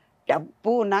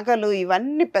 డబ్బు, నగలు,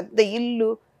 ఇవన్నీ, పెద్ద ఇల్లు,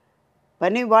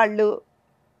 పని వాళ్ళు,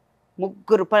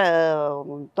 3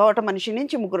 తోట మనిషి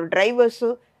నుంచి 3 డ్రైవర్సు,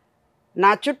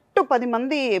 నా చుట్టూ 10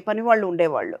 మంది పని వాళ్ళు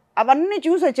ఉండేవాళ్ళు. అవన్నీ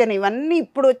చూసి వచ్చాను. ఇవన్నీ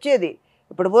ఇప్పుడు వచ్చేది,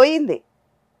 ఇప్పుడు పోయింది.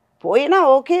 పోయినా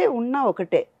ఓకే, ఉన్నా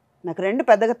ఒకటే. నాకు 2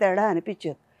 పెద్దగా తేడా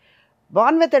అనిపించేది.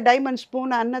 బార్న్ విత్ డైమండ్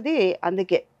స్పూన్ అన్నది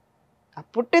అందుకే.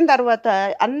 పుట్టిన తర్వాత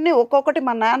అన్నీ ఒక్కొక్కటి,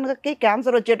 మా నాన్నకి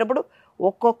క్యాన్సర్ వచ్చేటప్పుడు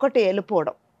ఒక్కొక్కటి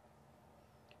వెళ్ళిపోవడం.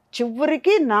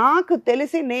 చివరికి నాకు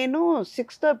తెలిసి నేను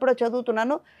 6th ఎప్పుడో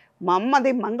చదువుతున్నాను, మా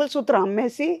అమ్మది మంగళసూత్రం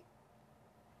అమ్మేసి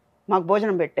మాకు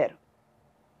భోజనం పెట్టారు.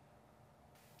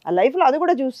 ఆ లైఫ్లో అది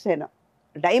కూడా చూసాను.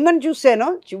 డైమండ్ చూశాను,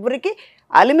 చివరికి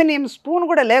అల్యూమినియం స్పూన్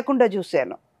కూడా లేకుండా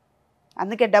చూశాను.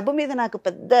 అందుకే డబ్బు మీద నాకు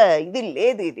పెద్ద ఇది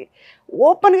లేదు. ఇది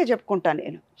ఓపెన్గా చెప్పుకుంటాను,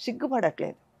 నేను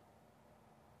సిగ్గుపడట్లేదు.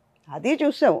 అది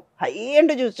చూసావు, హై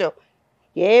ఎండ్ చూసావు.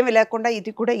 ఏమి లేకుండా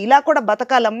ఇది కూడా ఇలా కూడా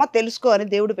బతకాలమ్మా, తెలుసుకో అని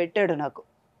దేవుడు పెట్టాడు నాకు.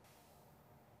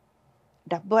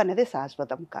 డబ్బు అనేది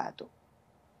శాశ్వతం కాదు.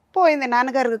 పోయింది.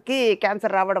 నాన్నగారికి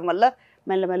క్యాన్సర్ రావడం వల్ల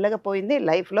మెల్లమెల్లగా పోయింది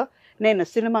లైఫ్లో. నేను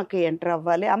సినిమాకి ఎంటర్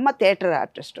అవ్వాలి. అమ్మ థియేటర్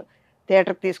ఆర్టిస్ట్,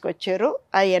 థియేటర్కి తీసుకొచ్చారు.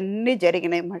 అవన్నీ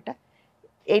జరిగినాయి అన్నమాట.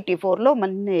 84లో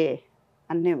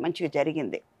అన్నీ మంచిగా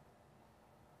జరిగింది.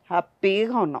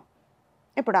 హ్యాపీగా ఉన్నాం.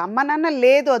 ఇప్పుడు అమ్మ నాన్న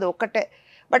లేదు, అది ఒక్కటే.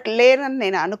 బట్ లేరని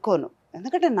నేను అనుకోను,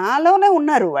 ఎందుకంటే నాలోనే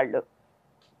ఉన్నారు వాళ్ళు.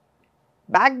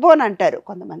 బ్యాక్ బోన్ అంటారు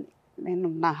కొంతమంది, నేను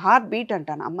నా హార్ట్ బీట్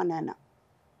అంటాను అమ్మ నాన్న.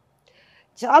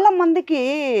 చాలామందికి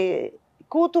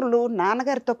కూతుర్లు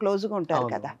నాన్నగారితో క్లోజ్గా ఉంటారు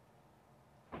కదా,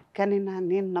 కానీ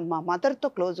నేను మా మదర్తో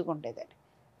క్లోజ్గా ఉండేదాన్ని.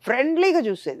 ఫ్రెండ్లీగా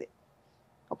చూసేది,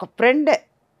 ఒక ఫ్రెండే.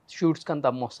 షూట్స్కి అంత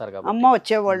అమ్మ వస్తారు కదా, అమ్మ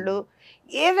వచ్చేవాళ్ళు.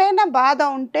 ఏదైనా బాధ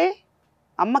ఉంటే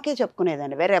అమ్మకే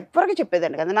చెప్పుకునేదాన్ని, వేరే ఎవ్వరికి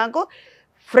చెప్పేదాన్ని కదా. నాకు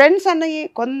ఫ్రెండ్స్ అన్నవి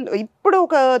ఇప్పుడు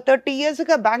ఒక 30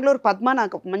 yearsగా బెంగళూరు పద్మ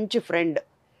నాకు మంచి ఫ్రెండ్.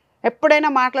 ఎప్పుడైనా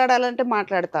మాట్లాడాలంటే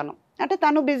మాట్లాడతాను. అంటే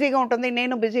తను బిజీగా ఉంటుంది,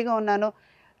 నేను బిజీగా ఉన్నాను.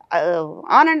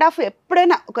 ఆన్ అండ్ ఆఫ్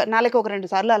ఎప్పుడైనా ఒక 2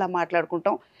 సార్లు అలా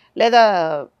మాట్లాడుకుంటాం. లేదా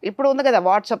ఇప్పుడు ఉంది కదా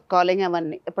వాట్సాప్ కాలింగ్,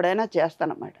 అవన్నీ ఎప్పుడైనా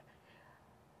చేస్తానన్నమాట.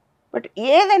 బట్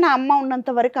ఏదైనా అమ్మ ఉన్నంత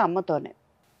వరకు అమ్మతోనే.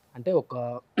 అంటే ఒక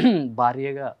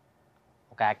భార్యగా,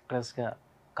 ఒక యాక్ట్రెస్గా,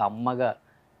 ఒక అమ్మగా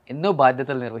ఎన్నో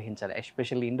బాధ్యతలు నిర్వహించాలి.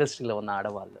 ఎస్పెషల్లీ ఇండస్ట్రీలో ఉన్న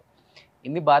ఆడవాళ్ళు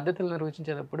ఇన్ని బాధ్యతలు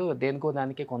నిర్వహించేటప్పుడు దేనికో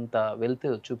దానికి కొంత వెల్త్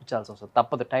చూపించాల్సి వస్తుంది,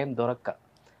 తప్పదు, టైం దొరక్క.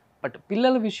 బట్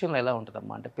పిల్లల విషయంలో ఎలా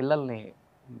ఉంటుందమ్మా? అంటే పిల్లల్ని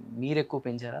మీరు ఎక్కువ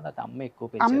పెంచారా, లేకపోతే అమ్మ ఎక్కువ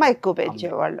పెంచారా? అమ్మ ఎక్కువ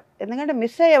పెంచేవాళ్ళు, ఎందుకంటే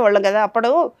మిస్ అయ్యేవాళ్ళం కదా.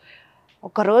 అప్పుడు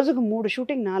ఒక రోజుకు 3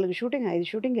 షూటింగ్, 4 షూటింగ్, 5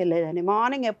 షూటింగ్ వెళ్ళేదాన్ని.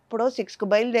 మార్నింగ్ ఎప్పుడో 6కి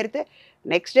బయలుదేరితే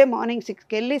నెక్స్ట్ డే మార్నింగ్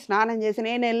 6కి వెళ్ళి స్నానం చేసి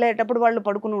నేను వెళ్ళేటప్పుడు వాళ్ళు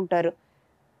పడుకుని ఉంటారు.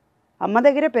 అమ్మ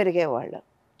దగ్గరే పెరిగేవాళ్ళు.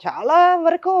 చాలా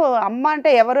వరకు అమ్మ అంటే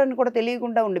ఎవరు అని కూడా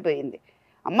తెలియకుండా ఉండిపోయింది.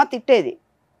 అమ్మ తిట్టేది.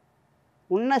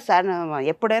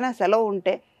 ఎప్పుడైనా సెలవు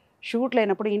ఉంటే షూట్లు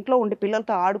అయినప్పుడు ఇంట్లో ఉండి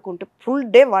పిల్లలతో ఆడుకుంటే ఫుల్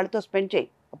డే వాళ్ళతో స్పెండ్ చేయి,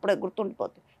 అప్పుడే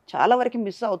గుర్తుండిపోతుంది. చాలా వరకు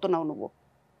మిస్ అవుతున్నావు నువ్వు,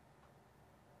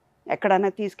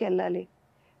 ఎక్కడైనా తీసుకెళ్ళాలి.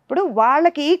 ఇప్పుడు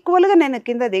వాళ్ళకి ఈక్వల్గా నేను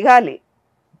కింద దిగాలి.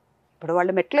 ఇప్పుడు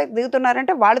వాళ్ళు మెట్లు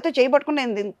దిగుతున్నారంటే వాళ్ళతో చేయబట్టుకుని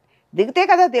నేను దిగితే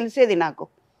కదా తెలిసేది నాకు.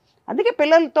 అందుకే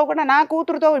పిల్లలతో కూడా, నా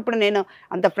కూతురుతో ఇప్పుడు నేను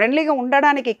అంత ఫ్రెండ్లీగా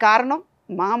ఉండడానికి కారణం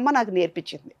మా అమ్మ నాకు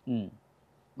నేర్పించింది.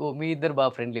 మీ ఇద్దరు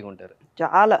బాగా ఫ్రెండ్లీగా ఉంటారు.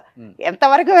 చాలా.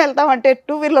 ఎంతవరకు వెళ్తామంటే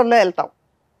 2 వీలర్లో వెళ్తాం.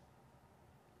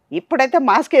 ఇప్పుడైతే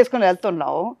మాస్క్ వేసుకుని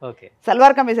వెళ్తున్నావు,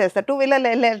 సల్వార్ కమీజ్ వేస్తా. 2 వీలర్లో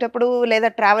వెళ్ళేటప్పుడు లేదా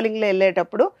ట్రావెలింగ్లో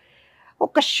వెళ్ళేటప్పుడు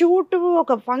ఒక షూటు,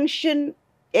 ఒక ఫంక్షన్,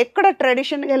 ఎక్కడ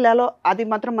ట్రెడిషన్గా వెళ్ళాలో అది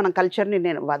మాత్రం మన కల్చర్ని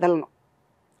నేను వదలను.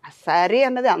 ఆ శారీ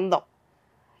అన్నది అందం.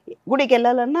 గుడికి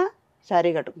వెళ్ళాలన్నా శారీ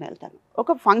కట్టుకుని వెళ్తాను,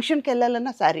 ఒక ఫంక్షన్కి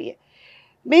వెళ్ళాలన్నా శారీయే.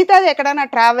 మిగతాది ఎక్కడైనా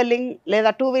ట్రావెలింగ్ లేదా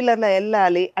 2 వీలర్లో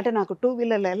వెళ్ళాలి అంటే, నాకు 2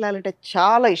 వీలర్లో వెళ్ళాలంటే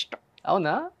చాలా ఇష్టం.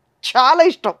 అవునా? చాలా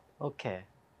ఇష్టం. ఓకే.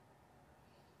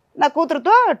 నా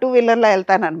కూతురుతో 2 వీలర్లో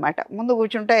వెళ్తానమాట. ముందు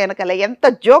కూర్చుంటే వెనకాల ఎంత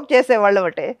జోక్ చేసేవాళ్ళు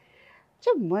అంటే,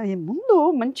 ముందు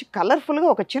మంచి కలర్ఫుల్గా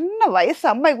ఒక చిన్న వయసు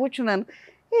అమ్మాయి కూర్చున్నాను,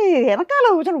 ఈ వెనకాల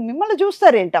కూర్చొని మిమ్మల్ని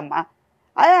చూస్తారేంటమ్మా,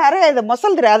 అరే అది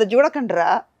మొసలిదిరా, అది చూడకండిరా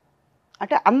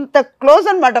అంటే అంత క్లోజ్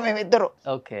అనమాట మేమిద్దరు.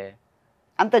 ఓకే.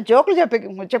 అంత జోకులు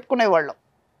చెప్పుకునేవాళ్ళం.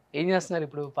 ఏం చేస్తున్నారు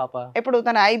ఇప్పుడు పాప? ఇప్పుడు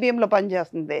తన IBMలో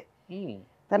పనిచేస్తుంది.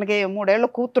 తనకి 3 ఏళ్ళ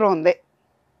కూతురు ఉంది.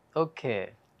 ఓకే.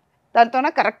 దాంతోనే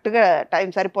కరెక్ట్గా టైం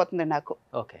సరిపోతుంది నాకు.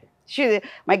 Okay.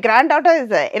 My grand daughter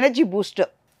is energy Boost.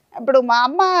 ఇప్పుడు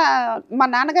మా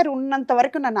నాన్నగారు ఉన్నంత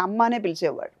వరకు నన్ను అమ్మ అనే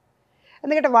పిలిచేవాడు.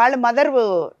 ఎందుకంటే వాళ్ళ మదర్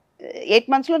 8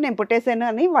 monthsలో నేను పుట్టేశాను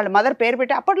అని వాళ్ళ మదర్ పేరు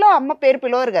పెట్టి, అప్పట్లో అమ్మ పేరు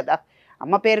పిలవరు కదా,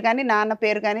 అమ్మ పేరు కానీ నాన్న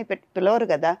పేరు కానీ పిలవరు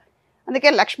కదా. అందుకే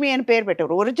లక్ష్మి అని పేరు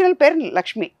పెట్టారు. ఒరిజినల్ పేరు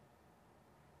లక్ష్మి.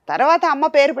 తర్వాత అమ్మ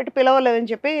పేరు పెట్టి పిలవలేదని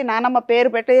చెప్పి నానమ్మ పేరు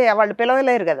పెట్టి వాళ్ళు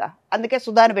పిలవలేరు కదా, అందుకే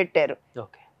సుధాని పెట్టారు.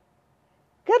 ఓకే.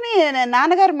 కానీ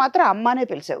నాన్నగారు మాత్రం అమ్మానే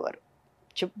పిలిచేవారు.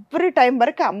 చివరి టైం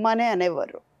వరకు అమ్మానే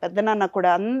అనేవారు. పెద్దనాన్న కూడా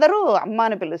అందరూ అమ్మ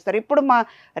అని పిలుస్తారు. ఇప్పుడు మా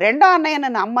రెండో అన్నయ్య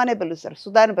నన్ను అమ్మానే పిలుస్తారు,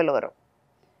 సుధాని పిలవరు.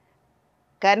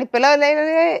 కానీ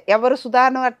పిలవలేదే, ఎవరు సుధా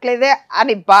అనట్లేదే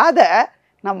అని బాధ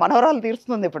నా మనవరాలు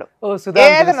తీరుస్తుంది ఇప్పుడు.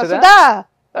 ఏదైనా సుధా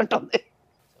అంటుంది.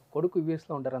 కొడుకు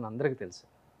యూఎస్లో ఉంటారని అందరికీ తెలుసు,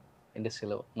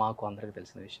 ఇండస్ట్రీలో మాకు అందరికీ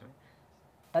తెలిసిన విషయం.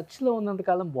 టచ్లో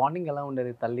ఉన్నంతకాలం బాండింగ్ ఎలా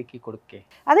ఉండేది తల్లికి కొడుక్కి?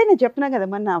 అదే నేను చెప్తున్నా కదా,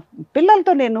 మన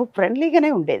పిల్లలతో నేను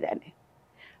ఫ్రెండ్లీగానే ఉండేదాన్ని.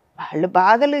 వాళ్ళు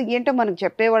బాధలు ఏంటో మనకు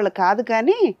చెప్పేవాళ్ళు కాదు,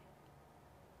 కానీ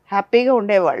హ్యాపీగా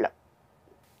ఉండేవాళ్ళు.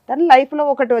 తన లైఫ్లో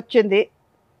ఒకటి వచ్చింది,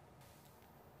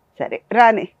 సరే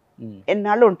రాని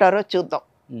ఎన్నాళ్ళు ఉంటారో చూద్దాం.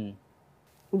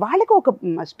 వాళ్ళకి ఒక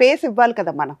స్పేస్ ఇవ్వాలి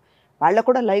కదా మనం, వాళ్ళకు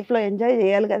కూడా లైఫ్లో ఎంజాయ్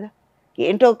చేయాలి కదా,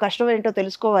 ఏంటో కష్టం ఏంటో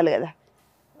తెలుసుకోవాలి కదా.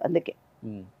 అందుకే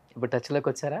ఇప్పుడు టచ్లోకి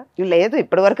వచ్చారా? లేదు,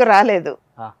 ఇప్పటి వరకు రాలేదు.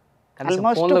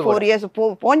 Almost 4 years.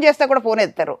 ఫోన్ చేస్తే కూడా ఫోన్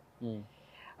ఎత్తారు.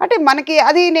 అంటే మనకి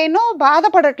అది నేను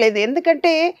బాధపడట్లేదు,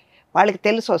 ఎందుకంటే వాళ్ళకి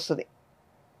తెలిసి వస్తుంది.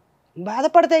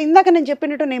 బాధపడితే ఇందాక నేను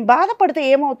చెప్పినట్టు, నేను బాధపడితే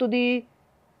ఏమవుతుంది,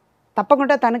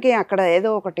 తప్పకుండా తనకి అక్కడ ఏదో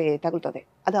ఒకటి తగులుతుంది.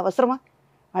 అది అవసరమా?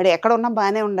 వాడు ఎక్కడ ఉన్నా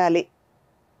బాగానే ఉండాలి,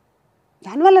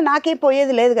 దానివల్ల నాకేం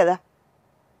పోయేది లేదు కదా.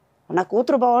 నా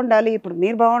కూతురు బాగుండాలి, ఇప్పుడు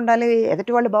మీరు బాగుండాలి,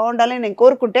 ఎదుటి వాళ్ళు బాగుండాలి నేను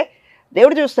కోరుకుంటే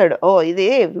దేవుడు చూస్తాడు. ఓ ఇది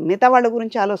మిగతా వాళ్ళ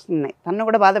గురించి ఆలోచిస్తున్నాయి, తను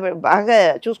కూడా బాగా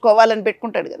చూసుకోవాలని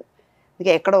పెట్టుకుంటాడు కదా.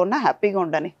 అందుకే ఎక్కడ ఉన్నా హ్యాపీగా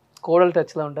ఉండని. కోడలు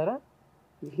టచ్లో ఉంటారా?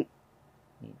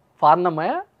 ఫారెన్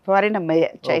అమ్మాయా? ఫారిన్ అమ్మాయి,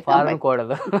 ఫారెన్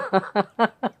కోడలు.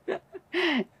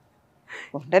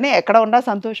 ఉంటేనే ఎక్కడ ఉన్నా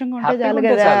సంతోషంగా ఉంటే చాలు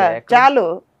కదా, చాలు.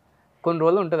 కొన్ని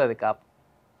రోజులు ఉంటుంది అది కాపు.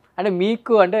 అంటే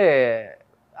మీకు అంటే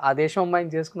ఆ దేశం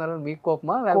అమ్మాయిని చేసుకున్నారు, మీకు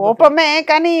కోపమా? కోపమే,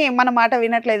 కానీ మన మాట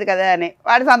వినట్లేదు కదా అని.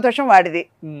 వాడి సంతోషం వాడిది.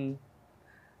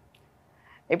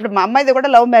 ఇప్పుడు మా అమ్మాయిది కూడా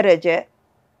లవ్ మ్యారేజే.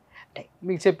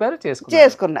 మీకు చెప్పారు,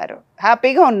 చేసుకున్నారు,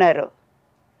 హ్యాపీగా ఉన్నారు.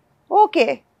 ఓకే,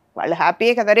 వాళ్ళు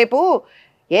హ్యాపీయే కదా. రేపు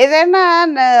ఏదైనా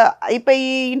అయిపోయి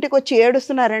ఇంటికి వచ్చి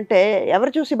ఏడుస్తున్నారంటే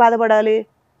ఎవరు చూసి బాధపడాలి?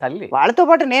 తల్లి. వాళ్ళతో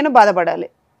పాటు నేను బాధపడాలి.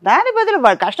 దాని బదులు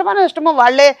వాళ్ళు కష్టమో నష్టమో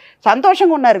వాళ్ళే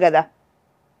సంతోషంగా ఉన్నారు కదా,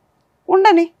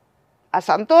 ఉండని. ఆ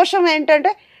సంతోషం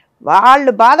ఏంటంటే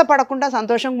వాళ్ళు బాధపడకుండా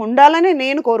సంతోషంగా ఉండాలని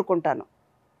నేను కోరుకుంటాను.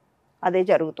 అదే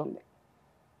జరుగుతుంది.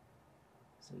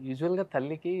 యూజువల్గా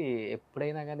తల్లికి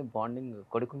ఎప్పుడైనా కానీ బాండింగ్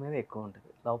కొడుకు మీద ఎక్కువ ఉంటుంది,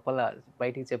 లోపల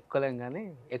బయటికి చెప్పుకోలేం కానీ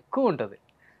ఎక్కువ ఉంటుంది.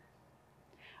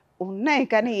 ఉన్నాయి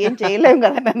కానీ ఏం చేయలేము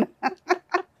కదా నన్ను.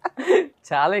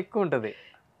 చాలా ఎక్కువ ఉంటుంది.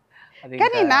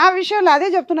 కానీ నా విషయంలో అదే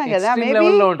చెప్తున్నా కదా,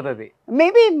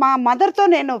 మేబీ మా మదర్తో,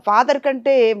 నేను ఫాదర్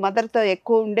కంటే మదర్తో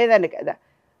ఎక్కువ ఉండేదాన్ని కదా.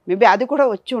 మేబీ అది కూడా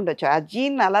వచ్చి ఉండొచ్చు, ఆ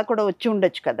జీన్ అలా కూడా వచ్చి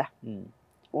ఉండొచ్చు కదా.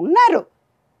 ఉన్నారు,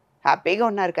 హ్యాపీగా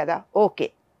ఉన్నారు కదా, ఓకే.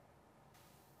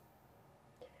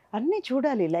 అన్నీ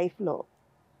చూడాలి లైఫ్లో.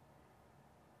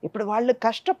 ఇప్పుడు వాళ్ళు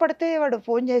కష్టపడితే వాడు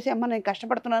ఫోన్ చేసి అమ్మ నేను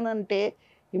కష్టపడుతున్నాను అంటే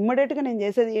ఇమ్మీడియట్గా నేను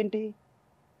చేసేది ఏంటి?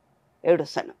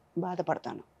 ఏడుస్తాను,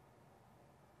 బాధపడతాను,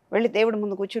 వెళ్ళి దేవుడి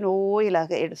ముందు కూర్చుని ఓ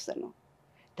ఇలాగ ఏడుస్తాను.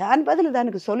 దాని బదులు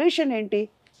దానికి సొల్యూషన్ ఏంటి?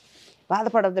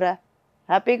 బాధపడద్దురా,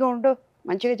 హ్యాపీగా ఉండు,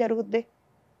 మంచిగా జరుగుద్ది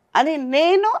అని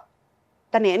నేను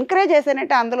తను ఎంకరేజ్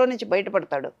చేశానంటే అందులో నుంచి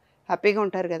బయటపడతాడు, హ్యాపీగా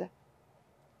ఉంటారు కదా.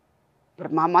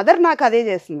 ఇప్పుడు మా మదర్ నాకు అదే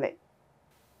చేస్తుంది.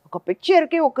 ఒక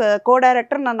పిక్చర్కి ఒక కో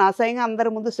డైరెక్టర్ నన్ను అసహ్యంగా అందరి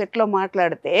ముందు సెట్లో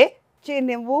మాట్లాడితే,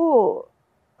 నువ్వు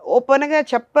ఓపెన్గా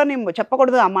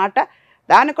చెప్పకూడదు ఆ మాట,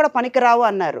 దానికి కూడా పనికిరావు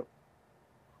అన్నారు.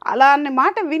 అలా అన్న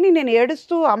మాట విని నేను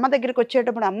ఏడుస్తూ అమ్మ దగ్గరికి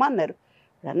వచ్చేటప్పుడు అమ్మ అన్నారు,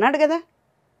 అన్నాడు కదా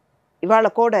ఇవాళ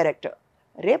కో డైరెక్టర్,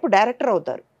 రేపు డైరెక్టర్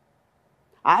అవుతారు.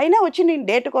 ఆయన వచ్చి నేను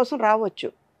డేట్ కోసం రావచ్చు,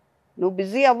 నువ్వు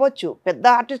బిజీ అవ్వచ్చు, పెద్ద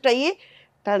ఆర్టిస్ట్ అయ్యి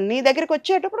నీ దగ్గరికి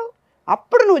వచ్చేటప్పుడు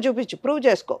అప్పుడు నువ్వు చూపించు, ప్రూవ్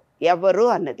చేసుకో ఎవరు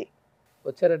అన్నది.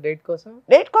 వచ్చారా డేట్ కోసం?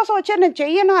 డేట్ కోసం వచ్చారు, నేను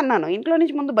చెయ్యను అన్నాను. ఇంట్లో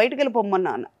నుంచి ముందు బయటకు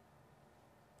వెళ్ళిపోమ్మన్నా అన్న.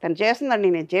 తను చేస్తుందండి,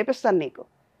 నేను చేపిస్తాను నీకు,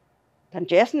 తను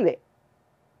చేస్తుంది.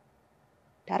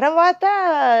 తర్వాత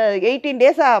 18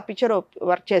 days ఆ పిక్చర్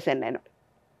వర్క్ చేశాను నేను.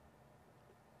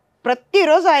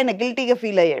 ప్రతిరోజు ఆయన గిల్టీగా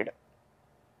ఫీల్ అయ్యాడు.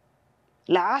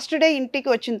 లాస్ట్ డే ఇంటికి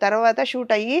వచ్చిన తర్వాత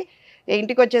షూట్ అయ్యి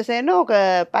ఇంటికి వచ్చేసాను, ఒక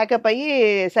ప్యాకప్ అయ్యి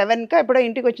 7కి ఎప్పుడో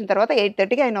ఇంటికి వచ్చిన తర్వాత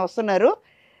 8:30కి ఆయన వస్తున్నారు.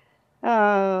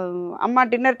 అమ్మ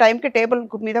డిన్నర్ టైంకి టేబుల్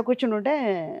మీద కూర్చుని ఉంటే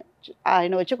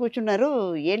ఆయన వచ్చి కూర్చున్నారు.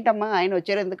 ఏంటమ్మా ఆయన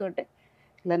వచ్చారు ఎందుకంటే,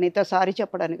 ఇలా నీతో సారీ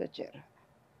చెప్పడానికి వచ్చారు.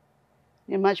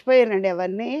 నేను మర్చిపోయానండి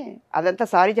అవన్నీ, అదంతా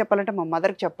సారీ చెప్పాలంటే మా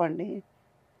మదర్కి చెప్పండి,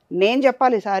 నేను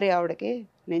చెప్పాలి సారీ ఆవిడకి,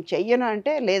 నేను చెయ్యను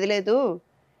అంటే లేదు లేదు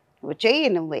నువ్వు చెయ్యి,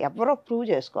 నువ్వు ఎవరో ప్రూవ్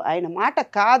చేసుకో, ఆయన మాట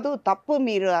కాదు తప్పు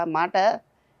మీరు ఆ మాట.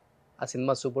 ఆ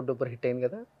సినిమా సూపర్ డూపర్ హిట్ అయింది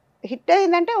కదా. హిట్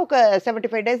అయిందంటే ఒక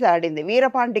 75 days ఆడింది.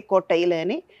 వీరపాండి కోట్టయిలే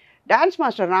అని డాన్స్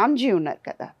మాస్టర్ రామ్జీ ఉన్నారు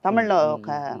కదా, తమిళ్లో ఒక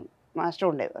మాస్టర్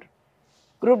ఉండేవారు,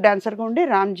 గ్రూప్ డాన్సర్గా ఉండి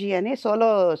రామ్జీ అని సోలో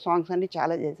సాంగ్స్ అన్ని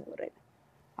చాలా చేసేవారు.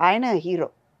 ఆయన హీరో.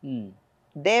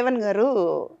 దేవన్ గారు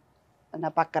నా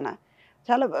పక్కన,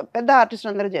 చాలా పెద్ద ఆర్టిస్ట్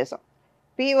అందరూ చేసాం.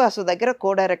 పి వాసు దగ్గర కో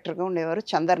డైరెక్టర్గా ఉండేవారు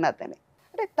చంద్రనాథ్ అని.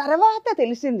 అంటే తర్వాత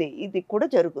తెలిసింది ఇది కూడా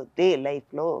జరుగుద్ది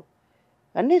లైఫ్లో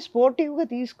అన్నీ స్పోర్టివ్గా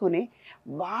తీసుకుని,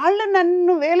 వాళ్ళు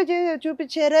నన్ను వేలు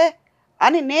చూపించారే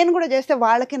అని నేను కూడా చేస్తే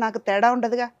వాళ్ళకి నాకు తేడా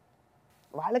ఉండదుగా,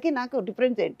 వాళ్ళకి నాకు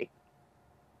డిఫరెన్స్ ఏంటి?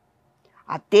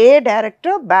 అదే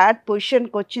డైరెక్టర్ బ్యాడ్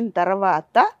పొజిషన్కి వచ్చిన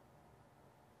తర్వాత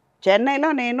చెన్నైలో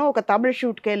నేను ఒక తమిళ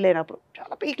షూట్కి వెళ్ళినప్పుడు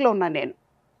చాలా పీక్లో ఉన్నాను నేను.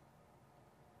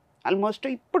 ఆల్మోస్ట్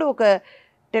ఇప్పుడు ఒక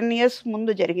 10 years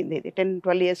ముందు జరిగింది, ఇది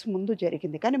 10-12 years ముందు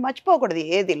జరిగింది. కానీ మర్చిపోకూడదు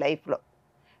ఏది లైఫ్లో,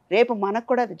 రేపు మనకు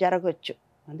కూడా అది జరగవచ్చు.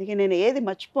 అందుకే నేను ఏది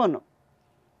మర్చిపోను.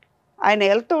 ఆయన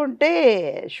వెళ్తూ ఉంటే,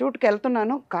 షూట్కి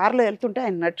వెళ్తున్నాను, కారులో వెళ్తుంటే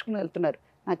ఆయన నడుచుకుని వెళ్తున్నారు.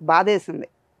 నాకు బాధేసింది.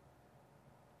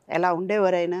 ఎలా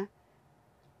ఉండేవారు ఆయన.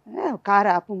 కారు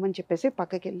ఆపమని చెప్పేసి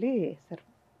పక్కకి వెళ్ళి, సార్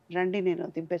రండి నేను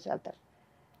దింపేసి వెళ్తాను.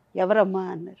 ఎవరమ్మా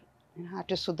అన్నారు. నేను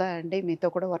ఆర్టిస్ట్ సుధా అండి, మీతో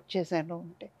కూడా వర్క్ చేశాను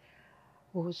అంటే,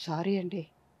 ఓ సారీ అండి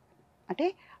అంటే.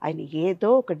 ఆయన ఏదో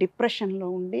ఒక డిప్రెషన్లో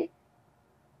ఉండి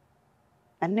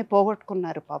అన్నీ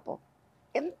పోగొట్టుకున్నారు పాపం.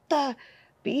 ఎంత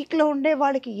పీక్లో ఉండే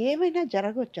వాళ్ళకి ఏమైనా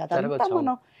జరగవచ్చు. అదంతా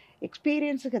మనం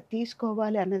ఎక్స్పీరియన్స్గా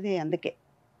తీసుకోవాలి అన్నది. అందుకే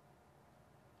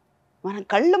మన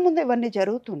కళ్ళ ముందు ఇవన్నీ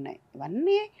జరుగుతున్నాయి.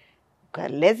 ఇవన్నీ ఒక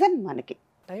లెసన్ మనకి.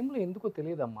 టైంలో ఎందుకో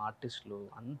తెలియదమ్మా, ఆర్టిస్టులు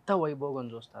అంత వైభోగం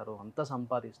చూస్తారు, అంత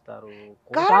సంపాదిస్తారు,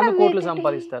 కారణం కోట్లు ఏంటంటే-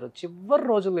 సంపాదిస్తారు. చివరి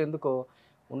రోజుల్లో ఎందుకో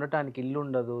ఉండటానికి ఇల్లు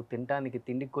ఉండదు, తినడానికి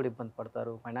తిండికి కూడా ఇబ్బంది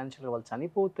పడతారు. ఫైనాన్షియల్గా వాళ్ళు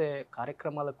చనిపోతే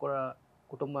కార్యక్రమాలకు కూడా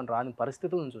కుటుంబం రాని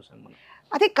పరిస్థితులను చూసాం మనం.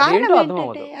 అది కారణం ఏంటో అర్థం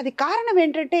ఏంటంటే అవ్వదు. అది కారణం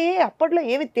ఏంటంటే అప్పట్లో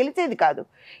ఏమి తెలిసేది కాదు.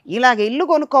 ఇలాగ ఇల్లు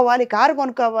కొనుక్కోవాలి, కారు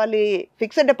కొనుక్కోవాలి,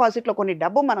 ఫిక్స్డ్ డిపాజిట్లో కొన్ని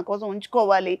డబ్బు మన కోసం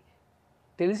ఉంచుకోవాలి,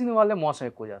 తెలిసిన వాళ్ళే మోసం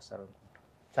ఎక్కువ చేస్తారు.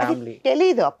 ఫ్యామిలీ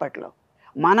తెలీదు అప్పట్లో.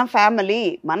 మన ఫ్యామిలీ,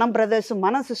 మన బ్రదర్స్,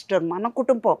 మన సిస్టర్, మన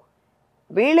కుటుంబం,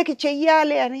 వీళ్ళకి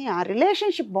చెయ్యాలి అని ఆ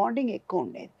రిలేషన్షిప్ బాండింగ్ ఎక్కువ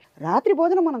ఉండేది. రాత్రి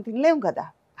భోజనం మనం తినలేము కదా,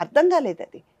 అర్థం కాలేదు.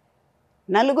 అది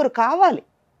నలుగురు కావాలి.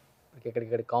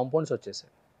 ఇక్కడ కాంపౌండ్స్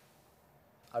వచ్చేసాయి,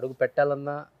 అడుగు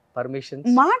పెట్టాలన్నా పర్మిషన్,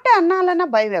 మాట అనాలన్నా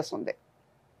భయం వేస్తుంది.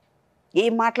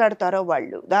 ఏం మాట్లాడతారో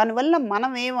వాళ్ళు, దానివల్ల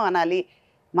మనం ఏం అనాలి,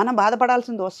 మనం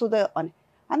బాధపడాల్సింది వస్తుందో అని.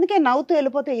 అందుకే నవ్వుతూ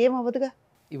వెళ్ళిపోతే ఏమవ్వదుగా.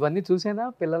 ఇవన్నీ చూసేనా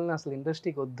పిల్లల్ని అసలు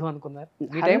ఇండస్ట్రీకి వద్దు అనుకున్నారు. ఈ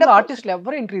 100% టైంలో ఆర్టిస్టులు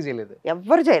ఎవరు ఎంట్రీ చేయలేదు,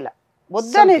 ఎవ్వరు చేయలే.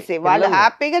 వద్దనేసి వాళ్ళు పిల్లలు.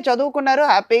 హ్యాపీగా చదువుకున్నారు,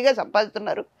 హ్యాపీగా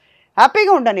సంపాదిస్తున్నారు,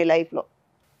 హ్యాపీగా ఉండని లైఫ్లో.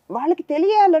 వాళ్ళకి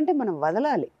తెలియాలంటే మనం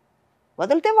వదలాలి.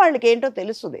 వదిలితే వాళ్ళకి ఏంటో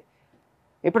తెలుస్తుంది.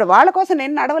 ఇప్పుడు వాళ్ళ కోసం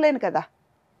నేను నడవలేను కదా.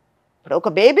 ఇప్పుడు ఒక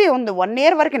బేబీ ఉంది, 1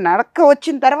 year వరకు నడక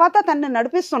వచ్చిన తర్వాత తనని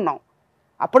నడిపిస్తున్నాం.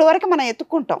 అప్పటి వరకు మనం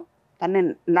ఎత్తుక్కుంటాం, తనని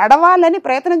నడవాలని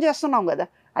ప్రయత్నం చేస్తున్నాం కదా.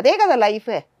 అదే కదా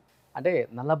లైఫే. అంటే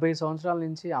 40 సంవత్సరాల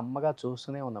నుంచి అమ్మగా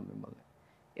చూస్తూనే ఉన్నాం మిమ్మల్ని.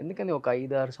 ఎందుకని ఒక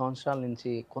 5-6 సంవత్సరాల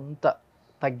నుంచి కొంత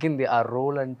తగ్గింది ఆ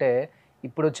రోల్? అంటే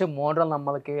ఇప్పుడు వచ్చే మోడర్న్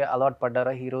అమ్మలకి అలవాటు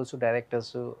పడ్డారా హీరోస్,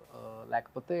 డైరెక్టర్స్?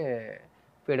 లేకపోతే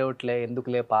ఫేడౌట్లే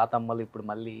ఎందుకులే పాత అమ్మలు ఇప్పుడు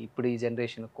మళ్ళీ ఇప్పుడు ఈ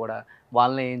జనరేషన్కి కూడా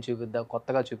వాళ్ళనే ఏం చూపిద్దాం,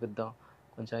 కొత్తగా చూపిద్దాం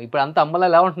కొంచెం. ఇప్పుడు అంత అమ్మలు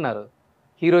ఎలా ఉంటున్నారు,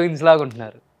 హీరోయిన్స్ లాగా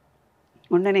ఉంటున్నారు.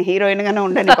 ఉండని హీరోయిన్గానే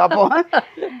ఉండని పాపం.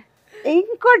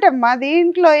 ఇంకోటి మా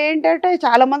దీంట్లో ఏంటంటే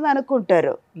చాలామంది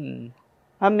అనుకుంటారు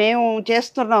మేము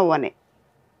చేస్తున్నావు అని.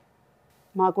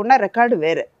 మాకున్న రికార్డు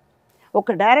వేరే.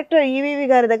 ఒక డైరెక్టర్ ఈవీవి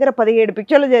గారి దగ్గర 17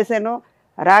 పిక్చర్లు చేశాను,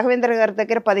 రాఘవేంద్ర గారి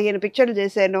దగ్గర 15 పిక్చర్లు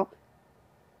చేశాను,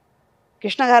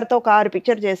 కృష్ణ గారితో ఒక 6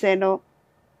 పిక్చర్ చేశాను.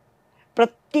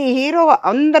 ప్రతి హీరో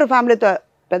అందరు ఫ్యామిలీతో,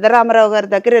 పెద్దరామారావు గారి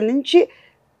దగ్గర నుంచి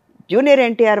జూనియర్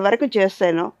ఎన్టీఆర్ వరకు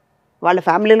చేశాను. వాళ్ళ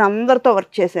ఫ్యామిలీని అందరితో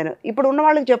వర్క్ చేశాను. ఇప్పుడు ఉన్న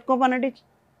వాళ్ళకి చెప్పుకోమనండి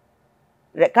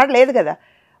రికార్డ్ లేదు కదా.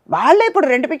 వాళ్ళే ఇప్పుడు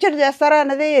 2 పిక్చర్లు చేస్తారా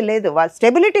అన్నది లేదు, వాళ్ళ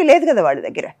స్టెబిలిటీ లేదు కదా వాళ్ళ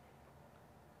దగ్గర.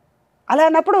 అలా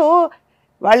అన్నప్పుడు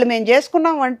వాళ్ళు మేము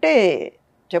చేసుకున్నాం అంటే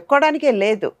చెప్పుకోవడానికే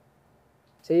లేదు.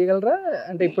 చేయగలరా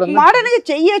అంటే ఇప్పుడు మోడర్న్గా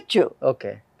చెయ్యొచ్చు,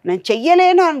 ఓకే, నేను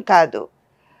చెయ్యలేను అని కాదు.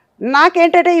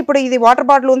 నాకేంటంటే ఇప్పుడు ఇది వాటర్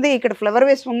బాటిల్ ఉంది, ఇక్కడ ఫ్లవర్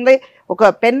వేస్ ఉంది, ఒక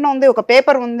పెన్ ఉంది, ఒక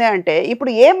పేపర్ ఉంది అంటే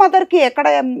ఇప్పుడు ఏ మదర్కి ఎక్కడ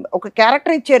ఒక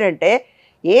క్యారెక్టర్ ఇచ్చారంటే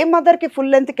ఏ మదర్కి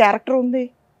ఫుల్ లెంత్ క్యారెక్టర్ ఉంది?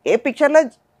 ఏ పిక్చర్లో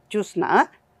చూసినా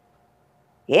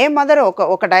ఏ మదర్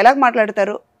ఒక డైలాగ్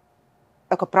మాట్లాడతారు,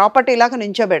 ఒక ప్రాపర్టీ లాగా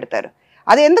నించోబెడతారు.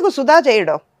 అది ఎందుకు సుధా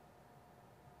చేయడం?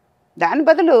 దాని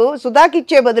బదులు సుధాకి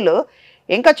ఇచ్చే బదులు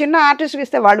ఇంకా చిన్న ఆర్టిస్ట్కి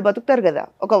ఇస్తే వాళ్ళు బతుకుతారు కదా,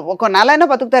 ఒక నెలైనా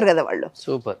బతుకుతారు కదా వాళ్ళు.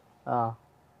 సూపర్.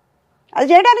 అది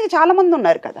చేయడానికి చాలామంది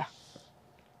ఉన్నారు కదా.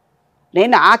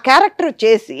 నేను ఆ క్యారెక్టర్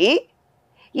చేసి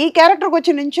ఈ క్యారెక్టర్కి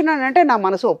వచ్చి నించున్నానంటే నా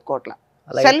మనసు ఒప్పుకోవట్లా,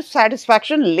 సెల్ఫ్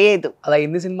సాటిస్ఫాక్షన్ లేదు. అలా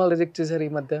ఎన్ని సినిమాలు రిజెక్ట్ చేశారు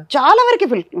ఈ మధ్య? చాలా వరకు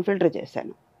ఫిల్టర్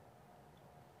చేశాను.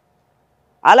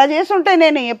 అలా చేస్తుంటే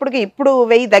నేను ఇప్పుడు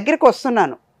 1000 దగ్గరికి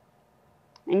వస్తున్నాను.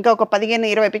 ఇంకా ఒక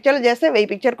 15-20 పిక్చర్లు చేస్తే 1000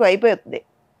 పిక్చర్కు అయిపోతుంది.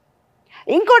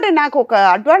 ఇంకోటి నాకు ఒక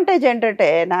అడ్వాంటేజ్ ఏంటంటే,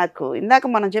 నాకు ఇందాక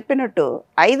మనం చెప్పినట్టు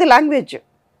 5 లాంగ్వేజ్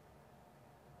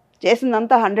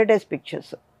చేసిందంతా 100 days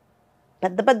పిక్చర్స్,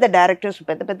 పెద్ద పెద్ద డైరెక్టర్స్,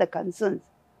 పెద్ద పెద్ద కన్సర్న్స్.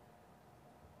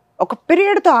 ఒక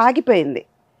పీరియడ్తో ఆగిపోయింది.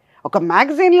 ఒక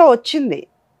మ్యాగజైన్లో వచ్చింది,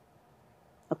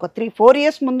 ఒక 3-4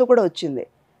 years ముందు కూడా వచ్చింది.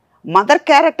 మదర్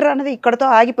క్యారెక్టర్ అనేది ఇక్కడతో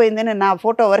ఆగిపోయింది అని నా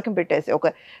ఫోటో వరకు పెట్టేసి, ఒక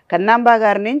కన్నాంబ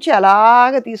గారి నుంచి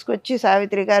అలాగ తీసుకొచ్చి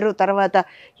సావిత్రి గారు, తర్వాత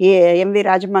ఎంవి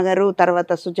రాజమ్మ గారు,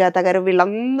 తర్వాత సుజాత గారు,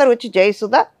 వీళ్ళందరూ వచ్చి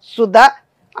జయసుధ, సుధా,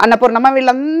 అన్నపూర్ణమ్మ,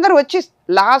 వీళ్ళందరూ వచ్చి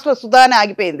లాస్ట్లో సుధా అని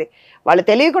ఆగిపోయింది. వాళ్ళు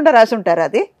తెలియకుండా రాసి ఉంటారు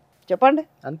అది, చెప్పండి.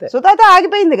 అంతే, సుధాతో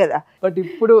ఆగిపోయింది కదా. బట్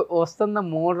ఇప్పుడు వస్తున్న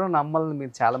మోడ్రన్ అమ్మల్ని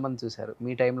మీరు చాలా మంది చూశారు.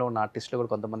 మీ టైంలో ఉన్న ఆర్టిస్టులు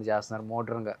కూడా కొంతమంది చేస్తున్నారు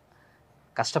మోడ్రన్గా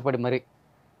కష్టపడి మరి.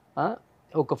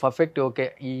 ఒక పర్ఫెక్ట్ ఓకే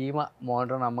ఈమె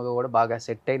మోడ్రన్ అమ్మగా కూడా బాగా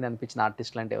సెట్ అయింది అనిపించిన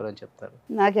ఆర్టిస్టులు అంటే ఎవరని చెప్తారు?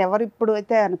 నాకు ఎవరు ఇప్పుడు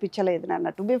అయితే అనిపించలేదు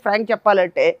నాన్న. టు బి ఫ్రాంక్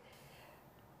చెప్పాలంటే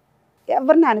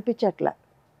ఎవరిని అనిపించట్లా.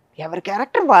 ఎవరి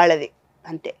క్యారెక్టర్ వాళ్ళది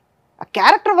అంతే. ఆ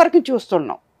క్యారెక్టర్ వరకు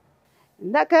చూస్తున్నాం.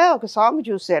 ఇందాక ఒక సాంగ్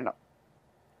చూశాను,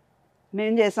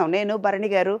 మేము చేసాం, నేను, భరణి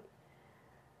గారు,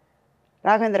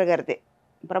 రాఘవేంద్ర గారిది,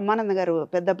 బ్రహ్మానంద గారు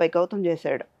పెద్ద అబ్బాయి గౌతమ్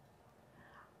చేశాడు.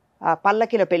 ఆ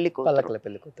పల్లకిల పెళ్లి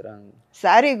కూతురు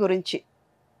శారీ గురించి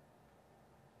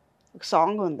ఒక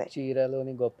సాంగ్ ఉంది,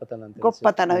 చీరలోని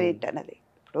గొప్పతనం ఏంటన్నది.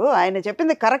 ఇప్పుడు ఆయన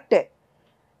చెప్పింది కరెక్టే.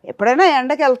 ఎప్పుడైనా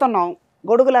ఎండకి వెళ్తున్నాం,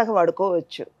 గొడుగులాగా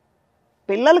వాడుకోవచ్చు.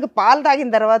 పిల్లలకి పాలు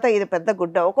తాగిన తర్వాత ఇది పెద్ద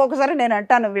గుడ్డ. ఒక్కొక్కసారి నేను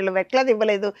అంటాను, వీళ్ళు వెక్లాత్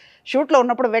ఇవ్వలేదు, షూట్లో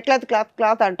ఉన్నప్పుడు వెక్లాత్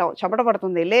క్లాత్ అంటాం, చెమట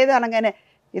పడుతుంది, లేదు అనగానే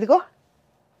ఇదిగో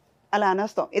అలా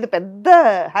అనేస్తాం. ఇది పెద్ద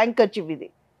హ్యాంకర్చిఫ్, ఇది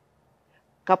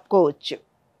కప్పుకోవచ్చు.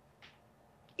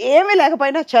 ఏమీ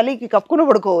లేకపోయినా చలికి కప్పుకుని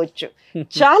పడుకోవచ్చు.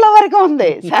 చాలా వరకు ఉంది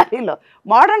శారీలో.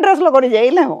 మోడర్న్ డ్రెస్లో కూడా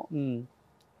చేయలేము,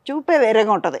 చూపే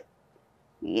వేరేగా ఉంటుంది.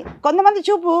 కొంతమంది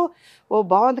చూపు ఓ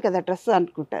బాగుంది కదా డ్రెస్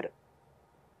అనుకుంటారు,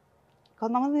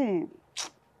 కొంతమంది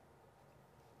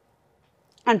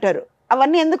అంటారు.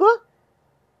 అవన్నీ ఎందుకు?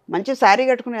 మంచి శారీ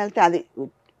కట్టుకుని వెళ్తే అది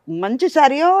మంచి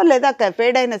శారీయో లేదా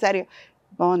ఫేడ్ అయిన శారీయో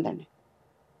బాగుందండి.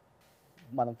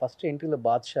 మనం ఫస్ట్ ఎంట్రీలో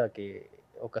బాద్షాకి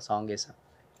ఒక సాంగ్ వేసాం,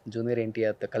 జూనియర్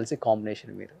ఎన్టీఆర్తో కలిసి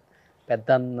కాంబినేషన్. మీరు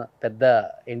పెద్ద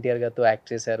ఎన్టీఆర్ గారితో యాక్ట్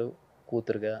చేశారు,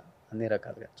 కూతురుగా అన్ని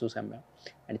రకాలుగా చూసాం మేము.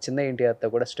 అండ్ చిన్న ఎన్టీఆర్తో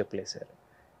కూడా స్టెప్లు వేశారు.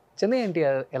 చిన్న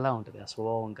ఎన్టీఆర్ ఎలా ఉంటుంది ఆ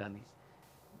స్వభావం? కానీ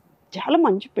చాలా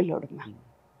మంచి పిల్లోడు,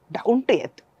 డౌన్ టు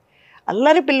ఎర్త్,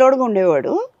 అల్లరి పిల్లోడుగా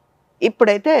ఉండేవాడు.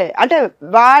 ఇప్పుడైతే అంటే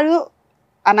వాడు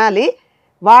అనాలి,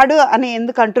 వాడు అని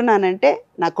ఎందుకు అంటున్నానంటే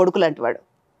నా కొడుకు లాంటి వాడు.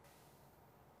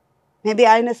 మేబీ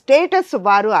ఆయన స్టేటస్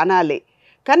వారు అనాలి,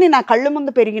 కానీ నా కళ్ళ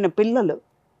ముందు పెరిగిన పిల్లలు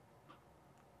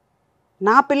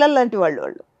నా పిల్లలు లాంటి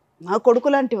వాళ్ళు, నా కొడుకు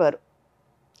లాంటి వారు.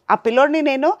 ఆ పిల్లోడిని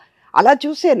నేను అలా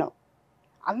చూశాను.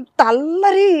 అంత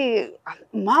అల్లరి,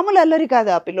 మామూలు అల్లరి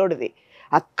కాదు ఆ పిల్లోడిది.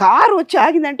 ఆ కారు వచ్చి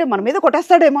ఆగిందంటే మన మీద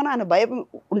కొట్టేస్తాడేమో అని భయం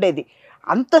ఉండేది.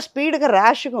 అంత స్పీడ్గా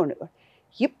ర్యాష్గా ఉండేవాడు.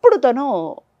 ఇప్పుడు తను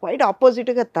క్వైట్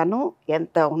ఆపోజిట్గా, తను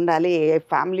ఎంత ఉండాలి, ఏ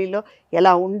ఫ్యామిలీలో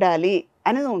ఎలా ఉండాలి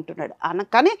అనేది ఉంటున్నాడు.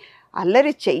 కానీ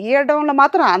అల్లరి చెయ్యడంలో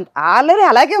మాత్రం అల్లరి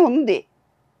అలాగే ఉంది.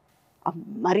 ఆ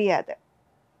మర్యాద,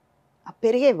 ఆ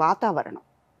పెరిగే వాతావరణం,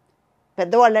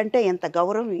 పెద్దవాళ్ళంటే ఎంత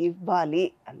గౌరవం ఇవ్వాలి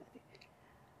అన్నది.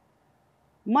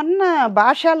 మొన్న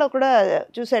భాషలో కూడా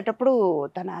చూసేటప్పుడు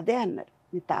తను అదే అన్నారు,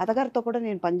 మీ తాతగారితో కూడా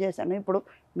నేను పనిచేశాను, ఇప్పుడు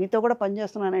మీతో కూడా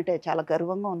పనిచేస్తున్నానంటే చాలా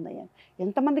గర్వంగా ఉంది.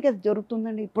 ఎంతమందికి అది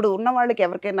జరుగుతుందండి ఇప్పుడు ఉన్న వాళ్ళకి?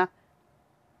 ఎవరికైనా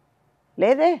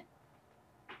లేదే.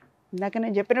 ఇందాక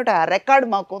నేను చెప్పినట్టు ఆ రికార్డు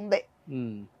మాకు ఉంది.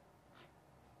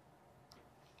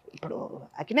 ఇప్పుడు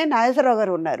అకినే నాగేశ్వరరావు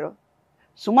గారు ఉన్నారు,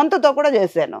 సుమంత్తో కూడా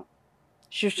చేశాను,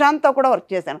 సుశాంత్తో కూడా వర్క్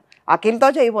చేశాను, అఖిల్తో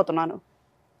చేయబోతున్నాను.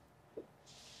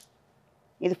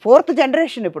 ఇది 4th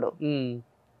generation. ఇప్పుడు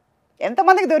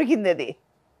ఎంతమందికి దొరికింది అది?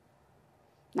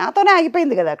 నాతోనే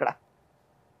ఆగిపోయింది కదా అక్కడ.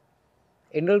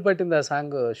 ఎన్ని రోజులు పట్టింది ఆ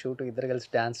సాంగ్ షూట్? ఇద్దరు కలిసి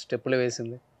డాన్స్ స్టెప్పులు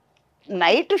వేసింది.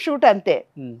 నైట్ షూట్ అంతే,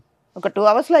 ఒక 2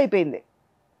 hours అయిపోయింది.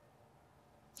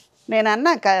 నేను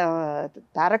అన్నా,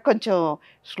 తారక్ కొంచెం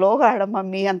స్లోగా ఆడమ్మా,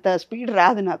 మీ అంత స్పీడ్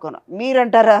రాదు నాకు.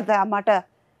 మీరంటారా ఆ మాట?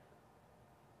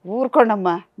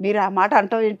 ఊరుకోండమ్మా, మీరు ఆ మాట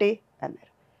అంటావు ఏంటి అన్నారు.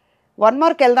 1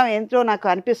 mark వెళ్దాం ఏంటో నాకు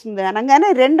అనిపిస్తుంది అనగానే,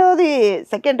 రెండోది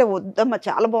సెకండ్ వద్దమ్మా,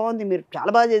 చాలా బాగుంది, మీరు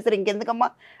చాలా బాగా చేశారు, ఇంకెందుకమ్మా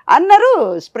అన్నారు.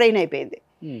 స్ప్రెయిన్ అయిపోయింది.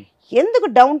 ఎందుకు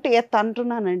డౌన్ టు ఎర్త్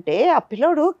అంటున్నానంటే, ఆ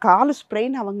పిల్లోడు కాలు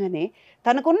స్ప్రెయిన్ అవ్వగానే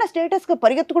తనకున్న స్టేటస్గా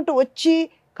పరిగెత్తుకుంటూ వచ్చి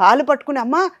కాలు పట్టుకుని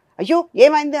అమ్మా అయ్యో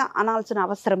ఏమైంది అనాల్సిన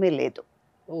అవసరమే లేదు.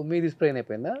 మీది స్ప్రెయిన్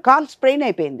అయిపోయిందా? కాలు స్ప్రెయిన్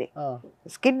అయిపోయింది,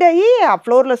 స్కిడ్ అయ్యి ఆ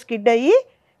ఫ్లోర్లో స్కిడ్ అయ్యి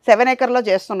 7 acre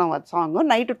చేస్తున్నాం అది సాంగ్.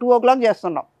 నైట్ 2 o'clock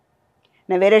చేస్తున్నాం.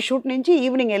 నేను వేరే షూట్ నుంచి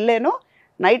ఈవినింగ్ వెళ్ళాను,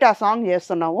 నైట్ ఆ సాంగ్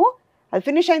చేస్తున్నాము. అది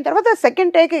ఫినిష్ అయిన తర్వాత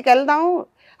సెకండ్ టేక్కి వెళ్దాం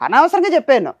అనవసరంగా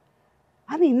చెప్పాను.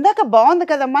 అది ఇందాక బాగుంది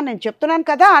కదమ్మా నేను చెప్తున్నాను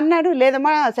కదా అన్నాడు.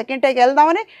 లేదమ్మా సెకండ్ టేక్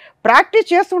వెళ్దామని ప్రాక్టీస్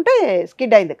చేస్తుంటే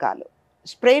స్కిడ్ అయింది, కాలు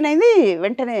స్ప్రెయిన్ అయింది,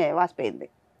 వెంటనే వాసిపోయింది.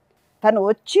 తను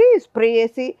వచ్చి స్ప్రే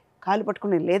చేసి కాలు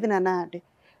పట్టుకుని లేదు నాన్న అంటే,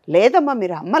 లేదమ్మా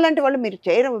మీరు అమ్మలాంటి వాళ్ళు మీరు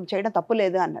చేయడం తప్పు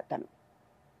లేదు అన్నారు తను.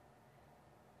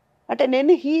 అంటే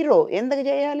నేను హీరో ఎందుకు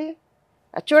చేయాలి?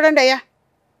 అది చూడండి అయ్యా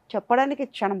చెప్పడానికి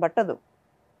క్షణం పట్టదు.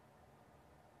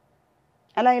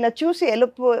 అలా ఇలా చూసి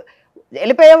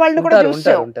వెళ్ళిపోయే వాళ్ళని కూడా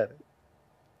చూసాం.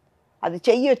 అది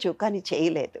చెయ్యొచ్చు కానీ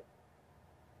చేయలేదు.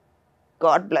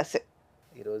 God bless.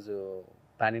 ఈరోజు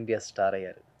పాన్ ఇండియా స్టార్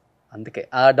అయ్యారు, అందుకే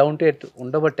ఆ డౌన్ టు ఎర్త్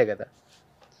ఉండబట్టే కదా.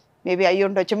 మేబీ అయ్యి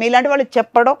ఉండొచ్చు. మీలాంటి వాళ్ళు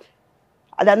చెప్పడం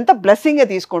అదంతా బ్లెస్సింగ్గా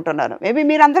తీసుకుంటున్నాను. మేబీ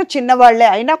మీరందరూ చిన్నవాళ్లే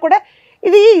అయినా కూడా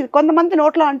ఇది కొంతమంది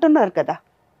నోట్లో అంటున్నారు కదా,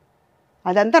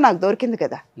 అదంతా నాకు దొరికింది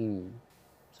కదా.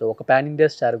 సో ఒక పాన్ ఇండియా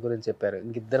స్టార్ గురించి చెప్పారు,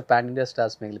 ఇంకిద్దరు పాన్ ఇండియా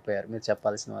స్టార్స్ మిగిలిపోయారు మీరు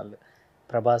చెప్పాల్సిన వాళ్ళు,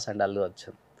 ప్రభాస్ అండ్ అల్లు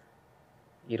అర్జున్.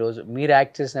 ఈరోజు మీరు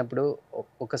యాక్ట్ చేసినప్పుడు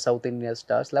ఒక సౌత్ ఇండియా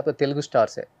స్టార్స్ లేకపోతే తెలుగు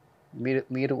స్టార్సే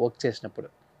మీరు వర్క్ చేసినప్పుడు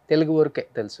తెలుగు వరకే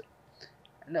తెలుసు,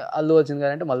 అండ్ అల్లు అర్జున్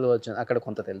గారు అంటే మల్లు అర్జున్ అక్కడ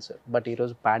కొంత తెలుసు. బట్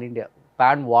ఈరోజు పాన్ ఇండియా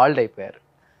పాన్ వరల్డ్ అయిపోయారు,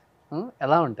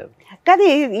 ఎలా ఉంటుంది? కానీ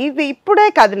ఇది ఇప్పుడే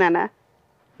కాదు నాన్న,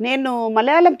 నేను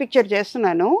మలయాళం పిక్చర్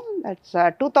చేస్తున్నాను, దట్స్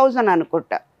 2000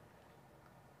 అనుకుంటా.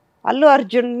 అల్లు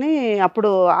అర్జున్ని అప్పుడు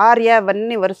ఆర్య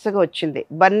అవన్నీ వరుసగా వచ్చింది,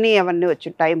 బన్నీ అవన్నీ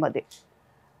వచ్చింది టైం అది.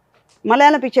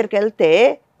 మలయాళం పిక్చర్కి వెళ్తే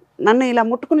నన్ను ఇలా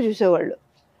ముట్టుకుని చూసేవాళ్ళు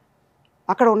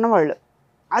అక్కడ ఉన్నవాళ్ళు.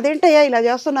 అదేంటయ్యా ఇలా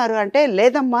చేస్తున్నారు అంటే,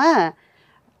 లేదమ్మా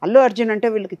అల్లు అర్జున్ అంటే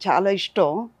వీళ్ళకి చాలా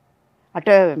ఇష్టం,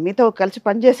 అంటే మీతో కలిసి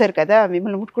పనిచేశారు కదా,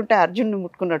 మిమ్మల్ని ముట్టుకుంటే అర్జున్ని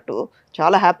ముట్టుకున్నట్టు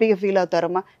చాలా హ్యాపీగా ఫీల్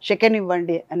అవుతారమ్మా, సెకండ్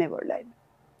ఇవ్వండి అనేవాళ్ళు ఆయన.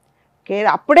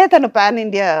 అప్పుడే తను పాన్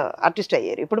ఇండియా ఆర్టిస్ట్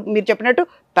అయ్యారు. ఇప్పుడు మీరు చెప్పినట్టు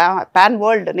పాన్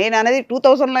వరల్డ్, నేను అనేది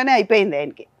 2000లోనే అయిపోయింది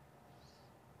ఆయనకి.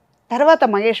 తర్వాత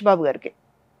మహేష్ బాబు గారికి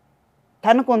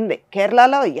తనకు ఉంది.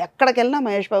 కేరళలో ఎక్కడికి వెళ్ళినా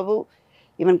మహేష్ బాబు,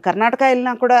 ఈవెన్ కర్ణాటక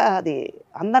వెళ్ళినా కూడా అది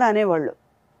అందరూ అనేవాళ్ళు.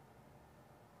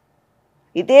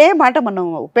 ఇదే మాట మనం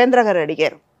ఉపేంద్ర గారు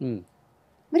అడిగారు,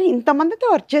 మీరు ఇంతమందితో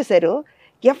వర్క్ చేశారు,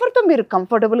 ఎవరితో మీరు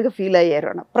కంఫర్టబుల్గా ఫీల్ అయ్యారు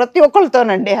అన్న. ప్రతి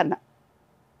ఒక్కరితోనండి అన్న.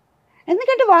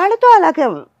 ఎందుకంటే వాళ్ళతో అలాగే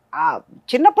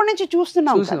చిన్నప్పటి నుంచి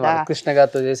చూస్తున్నాం కదా. కృష్ణ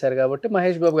గారితో చేశారు కాబట్టి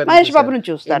మహేష్ బాబుని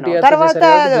చూస్తాను. తర్వాత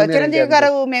చిరంజీవి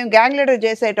గారు మేము గ్యాంగ్ లీడర్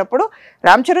చేసేటప్పుడు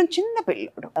రామ్ చరణ్ చిన్న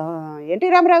పిల్లడు, ఎన్టీ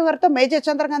రామారావు గారితో మేజర్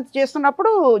చంద్రకాంత్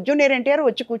చేస్తున్నప్పుడు జూనియర్ ఎన్టీఆర్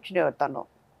వచ్చి కూర్చునేవారు. తను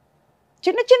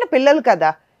చిన్న చిన్న పిల్లలు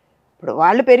కదా, ఇప్పుడు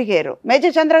వాళ్ళు పెరిగారు.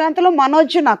 మేజర్ చంద్రకాంత్లో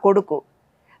మనోజ్ నా కొడుకు,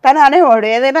 తను అనేవాడు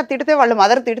ఏదైనా తిడితే వాళ్ళ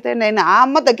మదర్ తిడితే నేను ఆ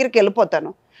అమ్మ దగ్గరికి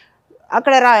వెళ్ళిపోతాను.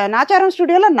 అక్కడ నాచారం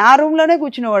స్టూడియోలో నా రూమ్లోనే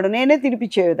కూర్చునేవాడు, నేనే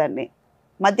తినిపించేదాన్ని.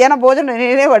 మధ్యాహ్నం భోజనం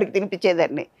నేనే వాడికి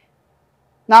తినిపించేదాన్ని,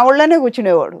 నా ఊళ్ళోనే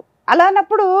కూర్చునేవాడు. అలా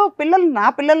అన్నప్పుడు పిల్లలు నా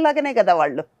పిల్లల్లాగానే కదా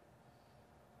వాళ్ళు.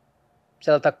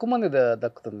 చాలా తక్కువ మంది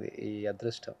దక్కుతుంది ఈ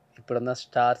అదృష్టం. ఇప్పుడున్న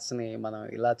స్టార్స్ని మనం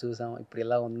ఇలా చూసాం, ఇప్పుడు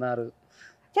ఇలా ఉన్నారు,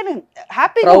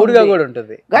 హ్యాపీగా కూడా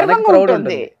ఉంటుంది, గర్వంగా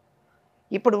ఉంటుంది.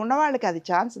 ఇప్పుడు ఉన్న వాళ్ళకి అది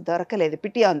ఛాన్స్ దొరకలేదు.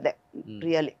 పిటి ఉంది,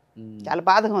 రియలీ చాలా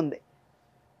బాధగా ఉంది,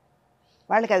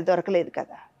 వాళ్ళకి అది దొరకలేదు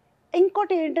కదా.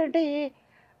 ఇంకోటి ఏంటంటే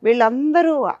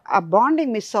వీళ్ళందరూ ఆ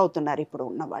బాండింగ్ మిస్ అవుతున్నారు ఇప్పుడు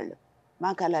ఉన్నవాళ్ళు.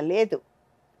 మాకు అలా లేదు,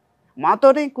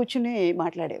 మాతోనే కూర్చుని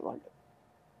మాట్లాడేవాళ్ళు.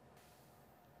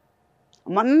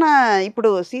 మొన్న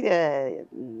ఇప్పుడు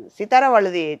సీతారా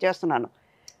వాళ్ళది చేస్తున్నాను,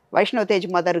 వైష్ణవ్ తేజ్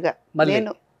మదర్గా.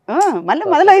 నేను మళ్ళీ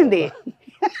మొదలైంది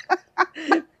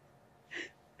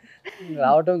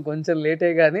రావటం కొంచెం లేటే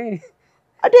కానీ,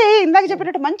 అంటే ఇందాక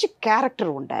చెప్పినట్టు మంచి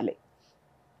క్యారెక్టర్ ఉండాలి.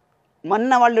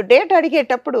 మొన్న వాళ్ళు డేట్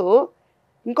అడిగేటప్పుడు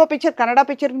ఇంకో పిక్చర్ కన్నడ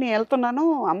పిక్చర్కి నేను వెళ్తున్నాను,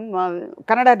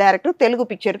 కన్నడ డైరెక్టర్, తెలుగు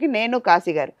పిక్చర్కి నేను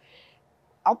కాశీ గారు.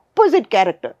 Opposite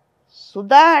character.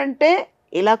 సుధా అంటే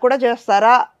ఇలా కూడా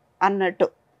చేస్తారా అన్నట్టు.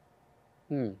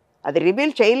 అది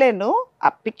రివీల్ చేయలేను, ఆ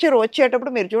పిక్చర్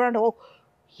వచ్చేటప్పుడు మీరు చూడండి, ఓ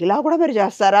ఇలా కూడా మీరు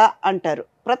చేస్తారా అంటారు,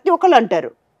 ప్రతి ఒక్కళ్ళు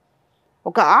అంటారు.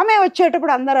 ఒక ఆమె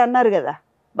వచ్చేటప్పుడు అందరూ అన్నారు కదా,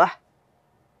 బా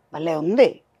భలే ఉంది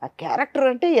ఆ క్యారెక్టర్,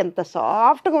 అంటే ఎంత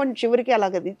సాఫ్ట్గా ఉండి చివరికి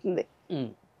అలాగ దిగుతుంది,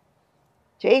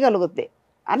 చేయగలుగుద్ది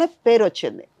అనే పేరు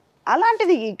వచ్చింది.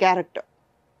 అలాంటిది ఈ క్యారెక్టర్.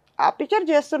 ఆ పిక్చర్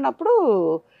చేస్తున్నప్పుడు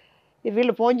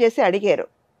వీళ్ళు ఫోన్ చేసి అడిగారు,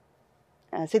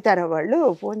 సీతారా వాళ్ళు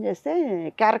ఫోన్ చేస్తే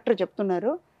క్యారెక్టర్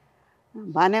చెప్తున్నారు,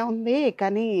 బాగానే ఉంది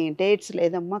కానీ డేట్స్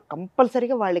లేదమ్మా,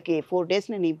 కంపల్సరీగా వాళ్ళకి 4 days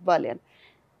నేను ఇవ్వాలి అని,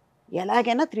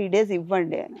 ఎలాగైనా 3 days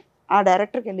ఇవ్వండి అని. ఆ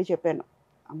డైరెక్టర్కి వెళ్ళి చెప్పాను,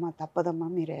 అమ్మ తప్పదమ్మా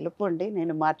మీరు వెళ్ళిపోండి,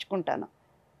 నేను మార్చుకుంటాను.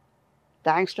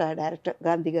 థ్యాంక్స్ టు ఆ డైరెక్టర్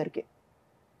గాంధీ గారికి.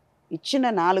 ఇచ్చిన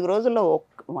 4 రోజుల్లో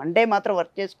 1 day మాత్రం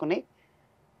వర్క్ చేసుకుని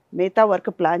మిగతా వర్క్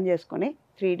ప్లాన్ చేసుకుని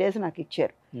 3 days నాకు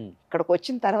ఇచ్చారు. ఇక్కడికి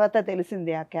వచ్చిన తర్వాత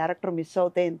తెలిసింది ఆ క్యారెక్టర్ మిస్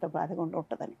అవుతే ఇంత బాధగా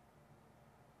ఉంటుందని.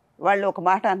 వాళ్ళు ఒక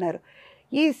మాట అన్నారు,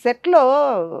 ఈ సెట్లో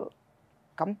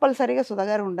కంపల్సరీగా సుధా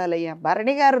గారు ఉండాలయ్యా.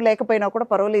 భరణి గారు లేకపోయినా కూడా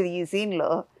పర్వాలేదు, ఈ సీన్లో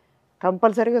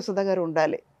కంపల్సరీగా సుధా గారు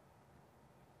ఉండాలి.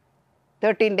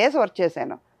 13 days వర్క్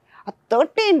చేశాను. ఆ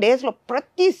 13 daysలో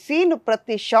ప్రతి సీన్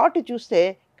ప్రతి షాట్ చూస్తే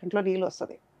కంట్లో నీళ్ళు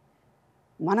వస్తుంది.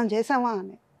 మనం చేసామా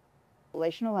అని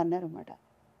వైష్ణవ్ అన్నారన్నమాట.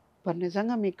 మరి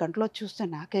నిజంగా మీ కంట్లో చూస్తే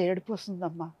నాకే ఏడుపు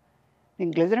వస్తుందమ్మా,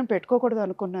 నేను గ్లిజరిన్ పెట్టుకోకూడదు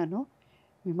అనుకున్నాను,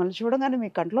 మిమ్మల్ని చూడగానే మీ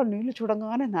కంట్లో నీళ్లు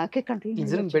చూడగానే నాకే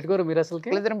కంట్లో పెట్టుకోరు మీరు అసలు.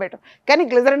 గ్లిజరిన్ పెట్టాం, కానీ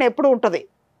గ్లిజరిన్ ఎప్పుడు ఉంటుంది.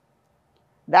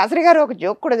 దాసరి గారు ఒక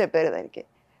జోక్ కూడా చెప్పారు దానికి.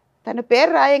 తన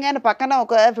పేరు రాయగానే పక్కన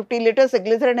ఒక 50 liters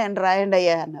గ్లిజరిన్ అని రాయండి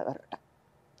అయ్యా అన్నవారట.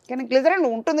 కానీ గ్లిజరిన్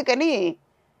ఉంటుంది, కానీ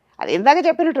అది ఇందాక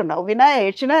చెప్పినట్టు నవ్వినా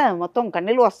ఏడ్చినా మొత్తం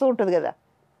కన్నీళ్ళు వస్తూ ఉంటుంది కదా,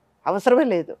 అవసరమే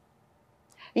లేదు.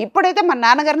 ఇప్పుడైతే మన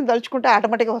నాన్నగారిని తలుచుకుంటే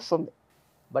ఆటోమేటిక్గా వస్తుంది.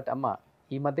 బట్ అమ్మ,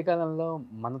 ఈ మధ్యకాలంలో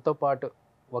మనతో పాటు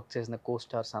వర్క్ చేసిన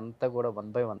కో-స్టార్స్ అంతా కూడా 1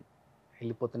 by 1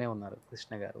 వెళ్ళిపోతూనే ఉన్నారు.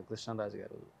 కృష్ణ గారు, కృష్ణరాజు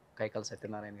గారు, కైకాల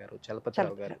సత్యనారాయణ గారు,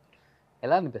 చలపతిరావు గారు.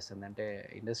 ఎలా అనిపిస్తుంది అంటే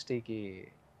ఇండస్ట్రీకి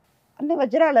అన్ని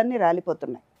వజ్రాలన్నీ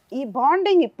రాలిపోతున్నాయి. ఈ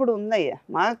బాండింగ్ ఇప్పుడు ఉందయ్యా,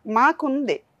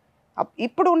 మాకుంది.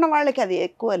 ఇప్పుడు ఉన్న వాళ్ళకి అది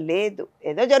ఎక్కువ లేదు,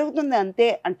 ఏదో జరుగుతుంది అంతే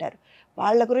అంటారు.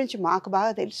 వాళ్ళ గురించి మాకు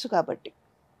బాగా తెలుసు కాబట్టి.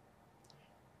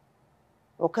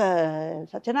 ఒక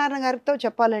సత్యనారాయణ గారితో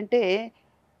చెప్పాలంటే,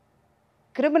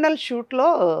 క్రిమినల్ షూట్లో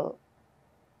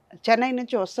చెన్నై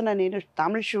నుంచి వస్తున్నా నేను,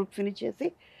 తమిళ షూట్ ఫినిష్ చేసి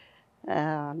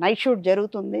నైట్ షూట్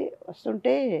జరుగుతుంది,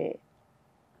 వస్తుంటే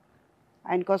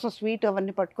ఆయన కోసం స్వీట్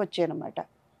అవన్నీ పట్టుకొచ్చానమాట.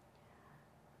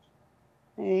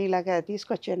 ఇలాగ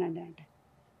తీసుకొచ్చానండి అంటే,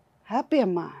 హ్యాపీ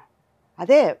అమ్మా,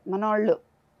 అదే మనవాళ్ళు,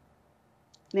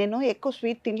 నేను ఎక్కువ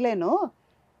స్వీట్ తినలేను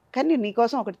కానీ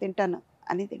నీకోసం ఒకటి తింటాను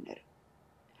అని తిన్నారు.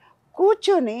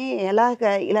 కూర్చొని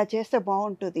ఎలాగ ఇలా చేస్తే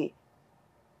బాగుంటుంది,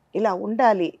 ఇలా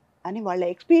ఉండాలి అని వాళ్ళ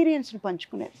ఎక్స్పీరియన్స్ని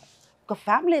పంచుకునేది. ఒక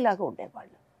ఫ్యామిలీ లాగా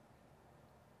ఉండేవాళ్ళు.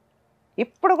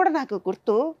 ఇప్పుడు కూడా నాకు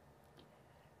గుర్తు,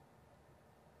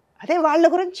 అదే వాళ్ళ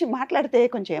గురించి మాట్లాడితే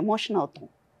కొంచెం ఎమోషన్ అవుతాం.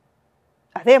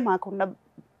 అదే మాకున్న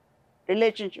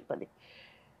రిలేషన్షిప్ అది.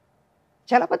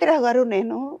 చలపతిరావు గారు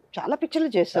నేను చాలా పిక్చర్లు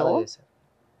చేసావు.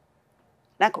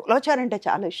 నాకు ఉలవచారంటే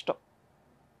చాలా ఇష్టం.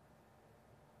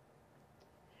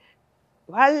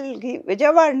 వాళ్ళకి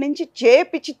విజయవాడ నుంచి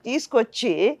చేపించి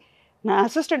తీసుకొచ్చి నా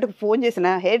అసిస్టెంట్కి ఫోన్ చేసి,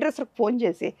 నా హెయిర్ డ్రెస్సర్కి ఫోన్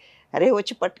చేసి, అరే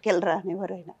వచ్చి పట్టుకెళ్ళరా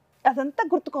అనేవారు ఆయన. అదంతా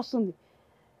గుర్తుకొస్తుంది.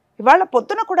 ఇవాళ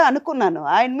పొద్దున కూడా అనుకున్నాను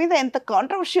ఆయన మీద ఎంత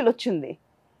కాంట్రవర్షియల్ వచ్చింది,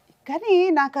 కానీ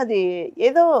నాకు అది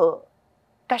ఏదో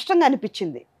కష్టంగా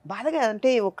అనిపించింది, బాధగా.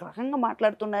 అంటే ఒక రకంగా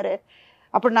మాట్లాడుతున్నారే.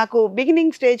 అప్పుడు నాకు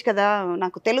బిగినింగ్ స్టేజ్ కదా,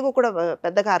 నాకు తెలుగు కూడా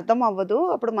పెద్దగా అర్థం అవ్వదు.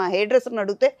 అప్పుడు మా హెయిర్ డ్రెస్సర్ని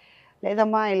అడిగితే,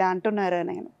 లేదమ్మా ఇలా అంటున్నారని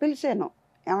నేను పిలిచాను.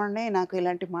 ఏమండి నాకు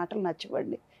ఇలాంటి మాటలు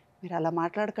నచ్చవండి, మీరు అలా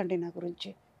మాట్లాడకండి, నా గురించి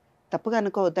తప్పుగా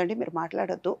అనుకోవద్దండి, మీరు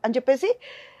మాట్లాడొద్దు అని చెప్పేసి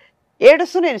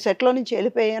ఏడుస్తూ నేను సెట్లో నుంచి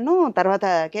వెళ్ళిపోయాను. తర్వాత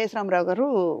కేఎస్ రామారావు గారు,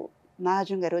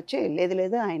 నాగార్జున గారు వచ్చి, లేదు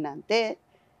లేదు ఆయన అంతే,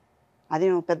 అది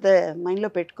నువ్వు పెద్ద మైండ్లో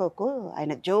పెట్టుకోకు,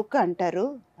 ఆయన జోక్ అంటారు,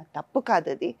 అది తప్పు కాదు,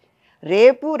 అది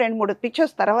రేపు 2-3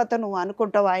 పిక్చర్స్ తర్వాత నువ్వు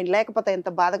అనుకుంటావు ఆయన లేకపోతే ఎంత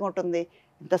బాధగా ఉంటుంది,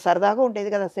 ఎంత సరదాగా ఉండేది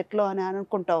కదా సెట్లో అని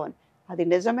అనుకుంటావు అని. అది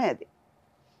నిజమే. అది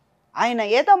ఆయన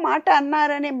ఏదో మాట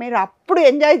అన్నారని మీరు అప్పుడు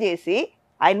ఎంజాయ్ చేసి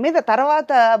ఆయన మీద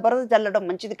తర్వాత బురద చల్లడం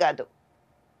మంచిది కాదు.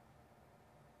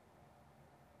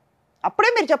 అప్పుడే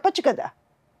మీరు చెప్పొచ్చు కదా.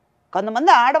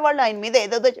 కొంతమంది ఆడవాళ్ళు ఆయన మీద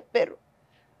ఏదేదో చెప్పారు.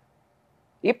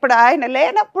 ఇప్పుడు ఆయన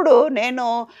లేనప్పుడు నేను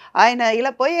ఆయన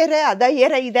ఇలా పోయారే,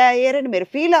 అదయ్యారా, ఇదే అయ్యారని మీరు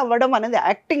ఫీల్ అవ్వడం అనేది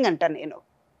యాక్టింగ్ అంట. నేను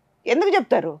ఎందుకు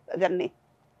చెప్తారు అదన్నీ?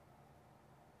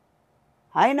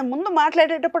 ఆయన ముందు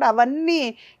మాట్లాడేటప్పుడు అవన్నీ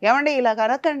ఏమండి ఇలా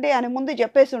కనకండి అని ముందు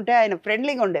చెప్పేసి ఉంటే ఆయన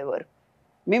ఫ్రెండ్లీగా ఉండేవారు.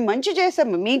 మేము మంచి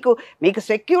చేసాము, మీకు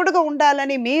సెక్యూర్డ్గా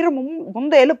ఉండాలని మీరు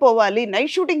ముందు వెళ్ళిపోవాలి.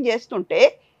 నైట్ షూటింగ్ చేస్తుంటే,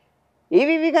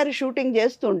 ఈవీవి గారి షూటింగ్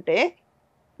చేస్తుంటే,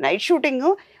 నైట్ షూటింగ్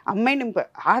అమ్మాయిని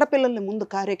ఆడపిల్లల్ని ముందు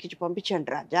కారు ఎక్కించి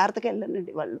పంపించండి రా, జాగ్రత్తగా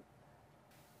వెళ్ళండి వాళ్ళు.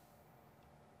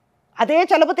 అదే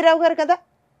చలపతిరావు గారు కదా,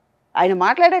 ఆయన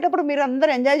మాట్లాడేటప్పుడు మీరు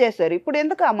అందరూ ఎంజాయ్ చేశారు. ఇప్పుడు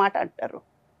ఎందుకు ఆ మాట అంటారు?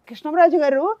 కృష్ణరాజు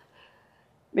గారు,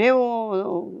 మేము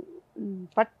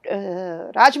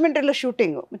రాజమండ్రిలో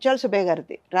షూటింగ్, ముత్యాల సుబ్బయ్య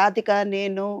గారిది, రాధిక,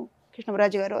 నేను,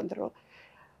 కృష్ణరాజు గారు అందరూ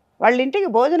వాళ్ళ ఇంటికి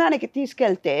భోజనానికి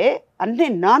తీసుకెళ్తే అన్నీ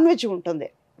నాన్ వెజ్ ఉంటుంది.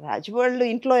 రాజవాళ్ళు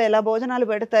ఇంట్లో ఎలా భోజనాలు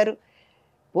పెడతారు,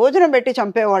 భోజనం పెట్టి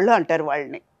చంపేవాళ్ళు అంటారు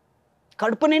వాళ్ళని,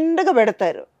 కడుపు నిండుగా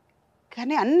పెడతారు.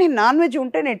 కానీ అన్ని నాన్ వెజ్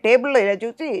ఉంటే నేను టేబుల్లో ఇలా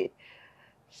చూసి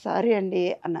సారీ అండి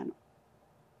అన్నాను.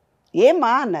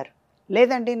 ఏమా అన్నారు.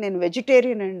 లేదండి నేను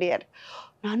వెజిటేరియన్ అండి అన్నారు.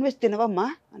 నాన్ వెజ్ తినవమ్మా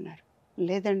అన్నారు.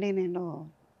 లేదండి నేను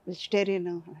వెజిటేరియన్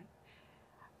అన్నాను.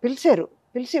 పిలిచారు,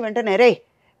 పిలిచి వెంటనే రే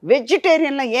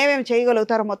వెజిటేరియన్లో ఏమేమి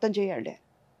చేయగలుగుతారో మొత్తం చేయండి.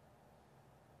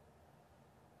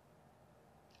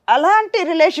 అలాంటి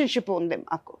రిలేషన్షిప్ ఉంది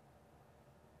మాకు.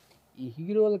 ఈ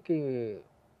హీరోలకి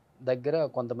దగ్గర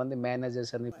కొంతమంది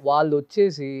మేనేజర్స్ అని వాళ్ళు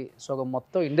వచ్చేసి సగం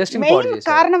మొత్తం ఇండస్ట్రీని పాడు మెయిన్ చేశారు.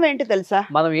 కారణం ఏంటి తెలుసా?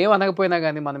 మనం ఏం అనకపోయినా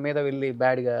కానీ మన మీద వెళ్ళి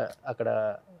బ్యాడ్గా అక్కడ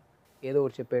ఏదో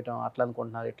ఒకటి చెప్పేయటం, అట్లా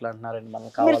అనుకుంటున్నారు ఇట్లా అంటున్నారండి, మనం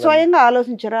మీరు కావాలని స్వయంగా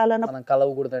ఆలోచించరా? అలా మనం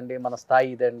కలవకూడదండి, మన స్థాయి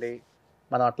ఇదండి,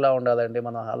 మనం అట్లా ఉండాలండి,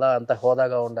 మనం అలా అంత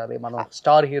హోదాగా ఉండాలి, మనం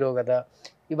స్టార్ హీరో కదా,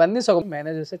 ఇవన్నీ సగం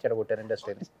మేనేజర్సే చెడగొట్టారు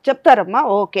ఇండస్ట్రీని. చెప్తారమ్మా,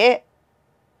 ఓకే,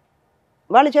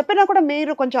 వాళ్ళు చెప్పినా కూడా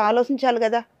మీరు కొంచెం ఆలోచించాలి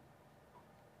కదా.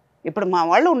 ఇప్పుడు మా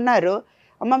వాళ్ళు ఉన్నారు,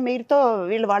 అమ్మ మీరుతో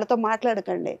వీళ్ళు వాళ్ళతో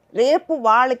మాట్లాడకండి, రేపు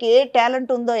వాళ్ళకి ఏ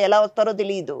టాలెంట్ ఉందో ఎలా వస్తారో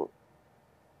తెలియదు.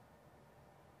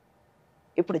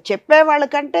 ఇప్పుడు చెప్పే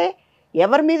వాళ్ళకంటే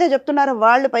ఎవరి మీద చెప్తున్నారో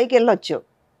వాళ్ళు పైకి వెళ్ళొచ్చు.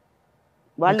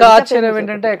 ఇంకా ఆశ్చర్యం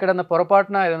ఏంటంటే ఎక్కడన్నా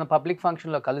పొరపాటున ఏదైనా పబ్లిక్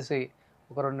ఫంక్షన్లో కలిసి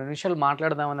ఒక 2 నిమిషాలు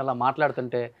మాట్లాడదామని అలా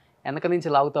మాట్లాడుతుంటే వెనక నుంచి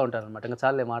లాగుతూ ఉంటారు అనమాట. ఇంకా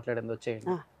చాలే మాట్లాడింది,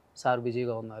 వచ్చేయండి సార్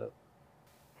బిజీగా ఉన్నారు.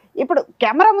 ఇప్పుడు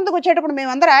కెమెరా ముందుకు వచ్చేటప్పుడు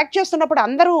మేమందరూ యాక్ట్ చేస్తున్నప్పుడు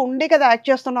అందరూ ఉండి కదా యాక్ట్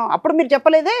చేస్తున్నాం, అప్పుడు మీరు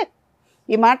చెప్పలేదే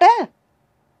ఈ మాట?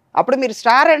 అప్పుడు మీరు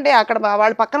స్టార్ అండి, అక్కడ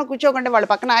వాళ్ళ పక్కన కూర్చోకండి, వాళ్ళ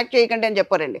పక్కన యాక్ట్ చేయకండి అని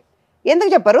చెప్పారండి.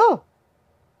 ఎందుకు చెప్పరు?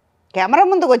 కెమెరా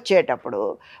ముందుకు వచ్చేటప్పుడు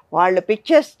వాళ్ళు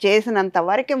పిక్చర్స్ చేసినంత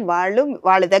వరకు,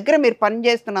 వాళ్ళ దగ్గర మీరు పని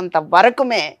చేస్తున్నంత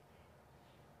వరకుమే.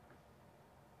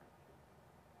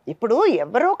 ఇప్పుడు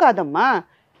ఎవరో కాదమ్మా,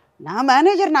 నా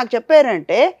మేనేజర్ నాకు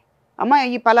చెప్పారంటే, అమ్మ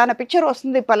ఈ పలానా పిక్చర్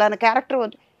వస్తుంది, పలానా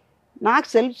క్యారెక్టర్, నాకు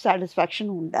సెల్ఫ్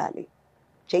సాటిస్ఫాక్షన్ ఉండాలి,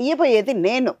 చెయ్యబోయేది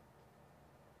నేను.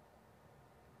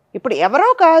 ఇప్పుడు ఎవరో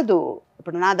కాదు,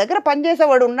 ఇప్పుడు నా దగ్గర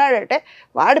పనిచేసేవాడు ఉన్నాడంటే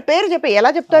వాడి పేరు చెప్పి ఎలా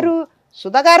చెప్తారు?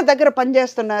 సుధాగారి దగ్గర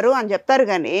పనిచేస్తున్నారు అని చెప్తారు.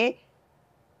 కానీ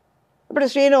ఇప్పుడు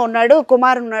శ్రీను ఉన్నాడు,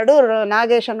 కుమార్ ఉన్నాడు,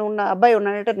 నాగేష్ అని ఉన్న అబ్బాయి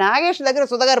ఉన్నాడంటే నాగేష్ దగ్గర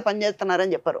సుధాగారు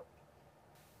పనిచేస్తున్నారని చెప్పరు.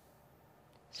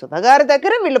 సుధాగారి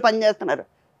దగ్గర వీళ్ళు పనిచేస్తున్నారు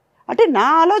అంటే నా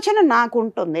ఆలోచన నాకు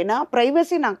ఉంటుంది, నా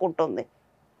ప్రైవసీ నాకు ఉంటుంది,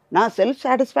 నా సెల్ఫ్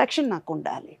సాటిస్ఫాక్షన్ నాకు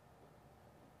ఉండాలి.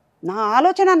 నా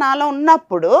ఆలోచన నాలో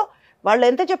ఉన్నప్పుడు వాళ్ళు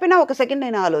ఎంత చెప్పినా ఒక సెకండ్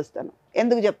నేను ఆలోచిస్తాను,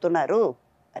 ఎందుకు చెప్తున్నారు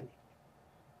అని.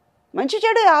 మంచి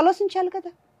చెడు ఆలోచించాలి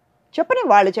కదా. చెప్పని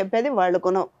వాళ్ళు చెప్పేది వాళ్ళు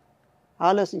కొనం,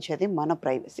 ఆలోచించేది మన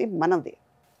ప్రైవసీ మనది,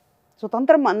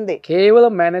 స్వతంత్రం మనది.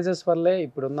 కేవలం మేనేజర్స్ వల్లే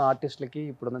ఇప్పుడున్న ఆర్టిస్టులకి,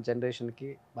 ఇప్పుడున్న జనరేషన్కి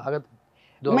బాగా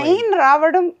మెయిన్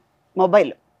రావడం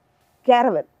మొబైల్,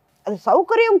 క్యారవెన్, అది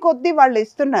సౌకర్యం కొద్దీ వాళ్ళు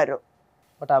ఇస్తున్నారు.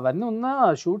 బట్ అవన్నీ ఉన్న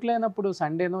షూట్ లేనప్పుడు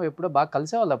సండేనో ఎప్పుడో బాగా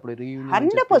కలిసేవాళ్ళు. అప్పుడు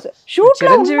 100%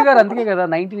 చిరంజీవి గారు అందుకే కదా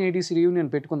 1980s రీయూనియన్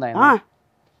పెట్టుకుంది ఆయన,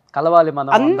 కలవాలి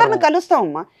మనం అందరిని కలుస్తాం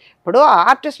అమ్మా. ఇప్పుడు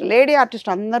ఆర్టిస్ట్, లేడీ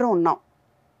ఆర్టిస్ట్ అందరూ ఉన్నాం,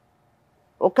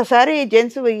 ఒక్కసారి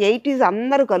జెంట్స్ 80s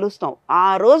అందరూ కలుస్తాం, ఆ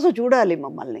రోజు చూడాలి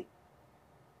మమ్మల్ని.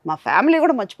 మా ఫ్యామిలీ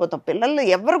కూడా మర్చిపోతాం, పిల్లలు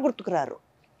ఎవరు గుర్తుకురారు,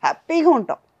 హ్యాపీగా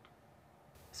ఉంటాం.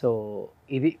 సో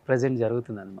ఇది ప్రజెంట్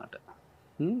జరుగుతుంది అనమాట.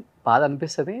 బాధ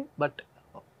అనిపిస్తుంది, బట్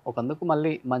ఒకందుకు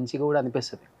మళ్ళీ మంచిగా కూడా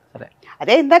అనిపిస్తుంది. సరే,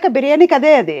 అదే ఇందాక బిర్యానీకి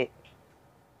అదే అది.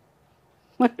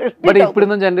 బట్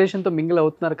ఇప్పుడున్న జనరేషన్తో మింగిల్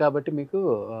అవుతున్నారు కాబట్టి మీకు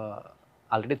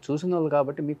ఆల్రెడీ చూసిన వాళ్ళు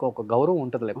కాబట్టి మీకు ఒక గౌరవం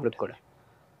ఉంటుంది ఎప్పటికి కూడా.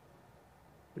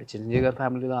 ఇప్పుడు చిరంజీవి గారి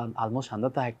ఫ్యామిలీలో ఆల్మోస్ట్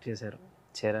అందరితో యాక్ట్ చేశారు.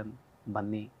 చరణ్,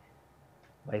 బన్నీ,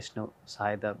 వైష్ణవ్,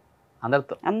 సాయిధం,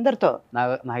 అందరితో.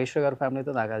 నాగేశ్వర గారి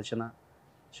ఫ్యామిలీతో నాగార్జున,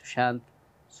 సుశాంత్,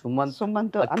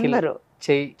 సుమంత్ అందరూ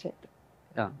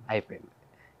అయిపోయింది.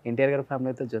 ఎన్టీఆర్ గారి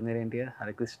ఫ్యామిలీతో జూనియర్ ఎన్టీఆర్,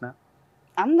 హరికృష్ణ,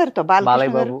 అందరితో,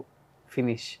 బాలయ్య బాబు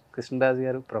ఫినిష్, కృష్ణరాజు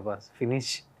గారు, ప్రభాస్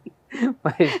ఫినిష్,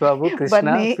 మహేష్ బాబు,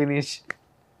 కృష్ణ ఫినిష్.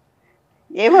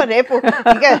 ఏమో రేపు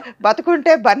ఇంకా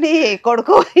బతుకుంటే బన్నీ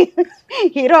కొడుకు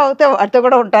హీరో అవుతే వాడితో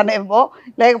కూడా ఉంటానేమో,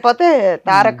 లేకపోతే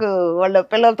తారక్ వాళ్ళ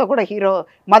పిల్లలతో కూడా హీరో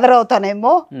మదర్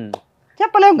అవుతానేమో,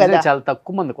 చెప్పలేము కదా. చాలా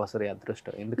తక్కువ మందికి వస్తారు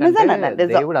అదృష్టం, ఎందుకంటే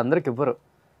దేవుడు అందరికి ఇవ్వరు.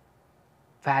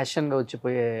 ఫ్యాషన్గా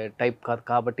వచ్చిపోయే టైప్ కాదు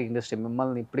కాబట్టి ఇండస్ట్రీ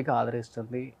మిమ్మల్ని ఇప్పటికీ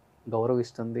ఆదరిస్తుంది,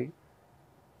 గౌరవిస్తుంది,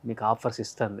 మీకు ఆఫర్స్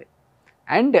ఇస్తుంది.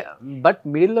 అండ్ బట్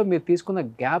మిడిల్లో మీరు తీసుకున్న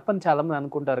గ్యాప్ అని చాలామంది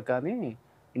అనుకుంటారు, కానీ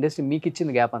ఇండస్ట్రీ మీకు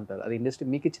ఇచ్చింది గ్యాప్ అంటారు. అది ఇండస్ట్రీ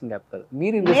మీకు ఇచ్చిన గ్యాప్ కాదు,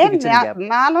 మీరు ఇండస్ట్రీకి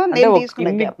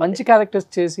ఇచ్చిన గ్యాప్. మంచి క్యారెక్టర్స్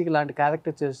చేసి ఇలాంటి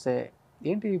క్యారెక్టర్స్ చేస్తే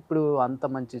ఏంటి ఇప్పుడు అంత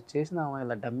మంచి చేసిన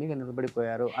ఇలా డమ్మీగా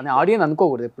నిలబడిపోయారు అని ఆడియన్స్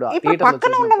అనుకోకూడదు. ఇప్పుడు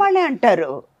పక్కన ఉన్న వాళ్ళే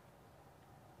అంటారు,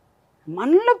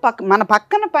 మనలో మన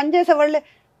పక్కన పనిచేసే వాళ్ళే,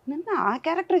 నిన్న ఆ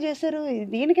క్యారెక్టర్ చేశారు,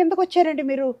 దీనికి ఎందుకు వచ్చారండి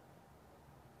మీరు,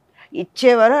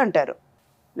 ఇచ్చేవారు అంటారు.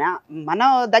 మన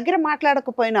దగ్గర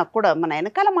మాట్లాడకపోయినా కూడా మన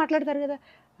వెనకాల మాట్లాడతారు కదా,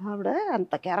 ఆవిడ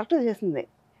అంత క్యారెక్టర్ చేసింది,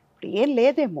 ఇప్పుడు ఏం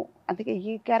లేదేమో అందుకే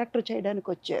ఈ క్యారెక్టర్ చేయడానికి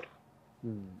వచ్చారు.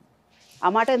 ఆ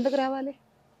మాట ఎందుకు రావాలి?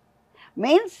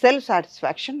 మెయిన్ సెల్ఫ్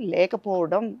సాటిస్ఫాక్షన్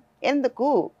లేకపోవడం ఎందుకు?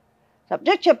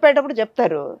 సబ్జెక్ట్ చెప్పేటప్పుడు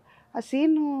చెప్తారు, ఆ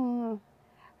సీను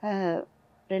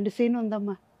 2 సీన్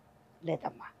ఉందమ్మా,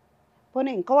 లేదమ్మా, పోనీ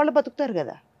ఇంకో వాళ్ళు బతుకుతారు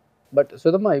కదా. బట్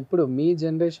సుధమ్మ, ఇప్పుడు మీ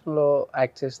జనరేషన్లో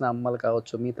యాక్ట్ చేసిన అమ్మలు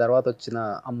కావచ్చు, మీ తర్వాత వచ్చిన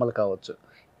అమ్మలు కావచ్చు,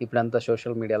 ఇప్పుడంతా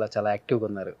సోషల్ మీడియాలో చాలా యాక్టివ్గా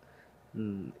ఉన్నారు.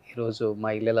 ఈరోజు మా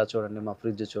ఇల్లు ఎలా చూడండి, మా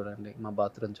ఫ్రిడ్జ్ చూడండి, మా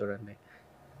బాత్రూమ్ చూడండి,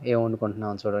 ఏం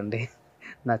వండుకుంటున్నాం చూడండి,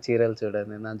 నా చీరలు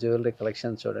చూడండి, నా జ్యువెలరీ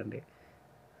కలెక్షన్ చూడండి,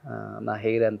 నా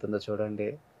హెయిర్ ఎంత ఉందో చూడండి,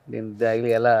 నేను డైలీ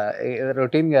ఎలా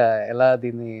రొటీన్గా ఎలా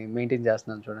దీన్ని మెయింటైన్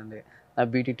చేస్తున్నాను చూడండి, నా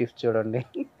బ్యూటీ టిప్స్ చూడండి,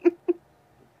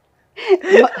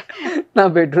 నా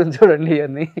బెడ్రూమ్ చూడండి.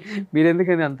 ఇవన్నీ మీరు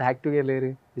ఎందుకని అంత యాక్టివ్గా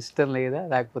లేరు? ఇష్టం లేదా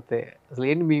లేకపోతే అసలు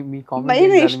ఏంటి మీ మీ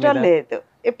మెయిన్ ఇష్టం లేదు.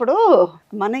 ఇప్పుడు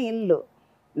మన ఇల్లు,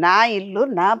 నా ఇల్లు,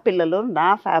 నా పిల్లలు, నా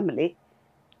ఫ్యామిలీ,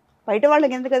 బయట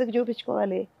వాళ్ళకి ఎందుకు అది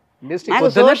చూపించుకోవాలి?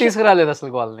 తీసుకురాలేదు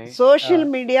అసలు వాళ్ళని. సోషల్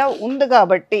మీడియా ఉంది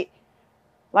కాబట్టి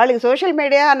వాళ్ళకి సోషల్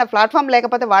మీడియా అన్న ప్లాట్ఫామ్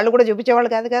లేకపోతే వాళ్ళు కూడా చూపించేవాళ్ళు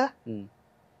కాదు కదా.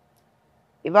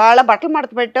 ఇవాళ బట్టలు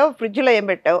మడత పెట్టావు, ఫ్రిడ్జ్లో ఏం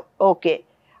పెట్టావు, ఓకే.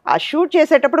 ఆ షూట్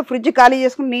చేసేటప్పుడు ఫ్రిడ్జ్ ఖాళీ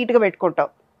చేసుకుని నీట్గా పెట్టుకుంటావు.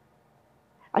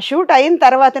 ఆ షూట్ అయిన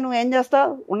తర్వాత నువ్వు ఏం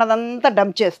చేస్తావు? ఉన్నదంతా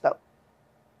డంప్ చేస్తావు.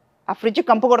 ఆ ఫ్రిడ్జ్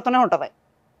కంపు కొడుతూనే ఉంటుంది.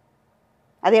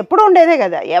 అది ఎప్పుడు ఉండేదే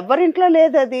కదా, ఎవరింట్లో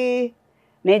లేదు అది.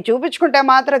 నేను చూపించుకుంటే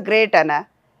మాత్రం గ్రేట్ అనా?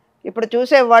 ఇప్పుడు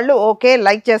చూసేవాళ్ళు ఓకే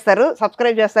లైక్ చేస్తారు,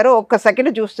 సబ్స్క్రైబ్ చేస్తారు, ఒక్క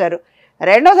సెకండ్ చూస్తారు,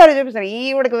 రెండోసారి చూపిస్తారు.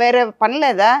 ఈవిడికి వేరే పని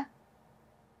లేదా?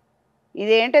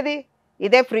 ఇదేంటది?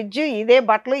 ఇదే ఫ్రిడ్జ్, ఇదే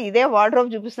బట్టలు, ఇదే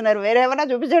వార్డ్రోబ్ చూపిస్తున్నారు, వేరే ఏమైనా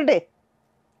చూపించండి,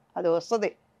 అది వస్తుంది.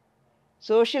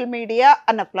 సోషల్ మీడియా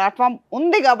అన్న ప్లాట్ఫామ్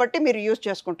ఉంది కాబట్టి మీరు యూజ్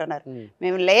చేసుకుంటున్నారు.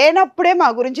 మేము లేనప్పుడే మా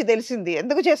గురించి తెలిసింది,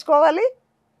 ఎందుకు చేసుకోవాలి?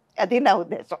 అది నా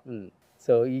ఉద్దేశం.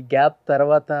 సో ఈ గ్యాప్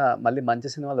తర్వాత మళ్ళీ మంచి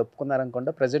సినిమాలు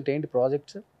ఒప్పుకున్నారనుకుంటా. ప్రజెంట్ ఏంటి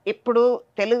ప్రాజెక్ట్స్? ఇప్పుడు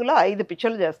తెలుగులో 5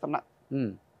 పిక్చర్లు చేస్తున్నా.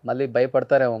 మళ్ళీ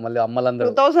భయపడతారేమో మళ్ళీ అమ్మలందరూ?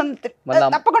 2003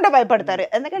 తప్పకుండా భయపడతారు.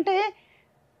 ఎందుకంటే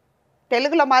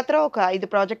తెలుగులో మాత్రం ఒక 5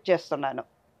 ప్రాజెక్ట్ చేస్తున్నాను.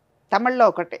 తమిళ్లో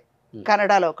ఒకటి,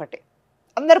 కన్నడలో ఒకటి.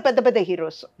 అందరూ పెద్ద పెద్ద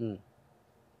హీరోస్,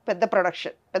 పెద్ద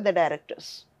ప్రొడక్షన్, పెద్ద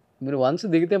డైరెక్టర్స్. మీరు వన్స్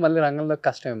దిగితే మళ్ళీ రంగంలో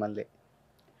కష్టమే. మళ్ళీ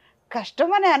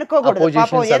కష్టం అని అనుకోకూడదు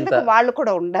పాపం, ఎందుకు వాళ్ళు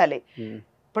కూడా ఉండాలి.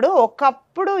 ఇప్పుడు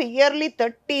ఒకప్పుడు ఇయర్లీ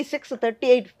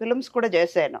 36-38 ఫిల్మ్స్ కూడా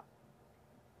చేశాను.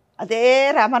 అదే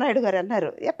రామానాయుడు గారు అన్నారు,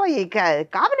 ఎప్ప ఈ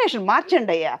కాంబినేషన్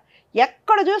మార్చండి అయ్యా,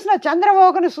 ఎక్కడ చూసినా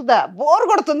చంద్రమోహన్ సుధా బోర్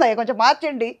కొడుతుందా, కొంచెం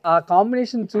మార్చండి. ఆ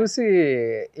కాంబినేషన్ చూసి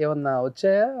ఏమన్నా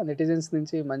వచ్చాయా నెటిజన్స్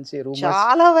నుంచి? మంచి రూమర్స్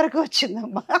చాలా వరకు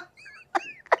వచ్చిందమ్మా.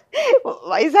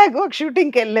 వైజాగ్ ఒక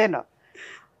షూటింగ్కి వెళ్ళాను.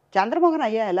 చంద్రమోహన్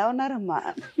అయ్యా ఎలా ఉన్నారమ్మా?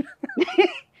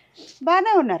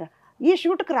 బాగానే ఉన్నారు. ఈ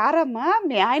షూట్కి రారమ్మా,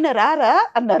 మీ ఆయన రారా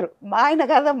అన్నారు. మా ఆయన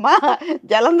కాదమ్మా,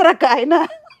 జలంధ్రక ఆయన.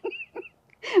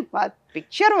 మా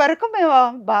పిక్చర్ వరకు మేము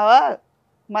బావా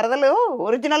మరదలు,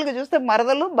 ఒరిజినల్గా చూస్తే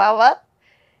మరదలు బావా,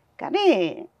 కానీ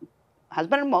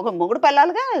హస్బెండ్ మొగుడు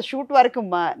పెళ్ళాలిగా షూట్ వరకు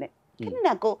మా అని. కానీ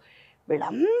నాకు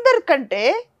వీళ్ళందరికంటే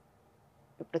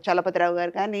ఇప్పుడు చలపతిరావు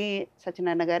గారు కానీ,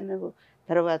 సత్యనారాయణ గారు,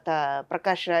 తర్వాత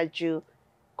ప్రకాష్ రాజు,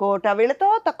 కోట, వీళ్ళతో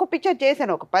తక్కువ పిక్చర్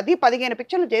చేశాను. ఒక 10-15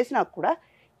 పిక్చర్లు చేసినా కూడా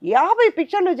 50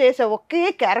 పిక్చర్లు చేసే ఒకే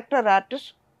క్యారెక్టర్ ఆర్టిస్ట్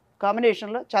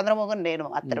కాంబినేషన్లో చంద్రమోహన్ నేను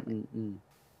మాత్రమే.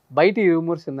 బయట ఈ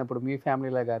రూమర్స్ ఉన్నప్పుడు మీ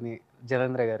ఫ్యామిలీలో కానీ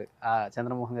జలేంద్ర గారు, ఆ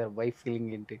చంద్రమోహన్ గారు వైఫ్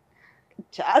ఫీలింగ్ ఏంటి?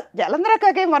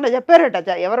 జలంధ్రకే మొన్న చెప్పారట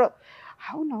ఎవరో,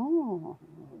 అవును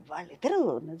వాళ్ళిద్దరూ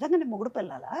నిజంగానే మొగుడు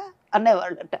పిల్లాలా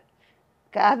అనేవాళ్ళట.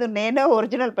 కాదు, నేనే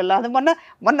ఒరిజినల్ పిల్ల. అది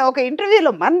మొన్న ఒక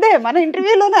ఇంటర్వ్యూలో మన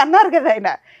ఇంటర్వ్యూలోనే అన్నారు కదా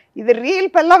ఆయన, ఇది రియల్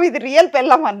పిల్లం, ఇది రియల్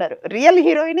పిల్లం అన్నారు. రియల్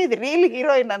హీరోయిన్, ఇది రియల్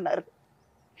హీరోయిన్ అన్నారు.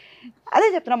 అదే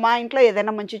చెప్తున్నా, మా ఇంట్లో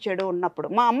ఏదైనా మంచి చెడు ఉన్నప్పుడు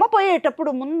మా అమ్మ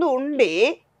పోయేటప్పుడు ముందు ఉండి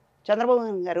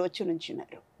చంద్రమోహన్ గారు వచ్చి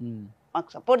నుంచున్నారు. మాకు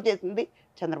సపోర్ట్ చేసింది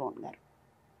చంద్రమోహన్ గారు.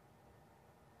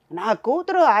 నా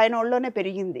కూతురు ఆయన ఒళ్ళోనే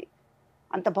పెరిగింది,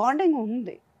 అంత బాండింగ్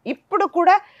ఉంది. ఇప్పుడు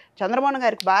కూడా చంద్రమోహన్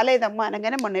గారికి బాగాలేదమ్మా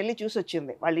అనగానే మొన్న వెళ్ళి చూసి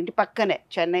వచ్చింది. వాళ్ళ ఇంటి పక్కనే,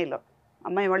 చెన్నైలో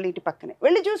అమ్మాయి వాళ్ళ ఇంటి పక్కనే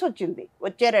వెళ్ళి చూసి వచ్చింది.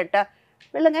 వచ్చారట,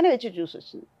 వెళ్ళగానే వచ్చి చూసి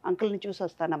వచ్చింది, అంకుల్ని చూసి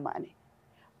వస్తానమ్మా అని.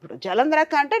 ఇప్పుడు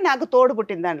జలంధ్రక్క అంటే నాకు తోడు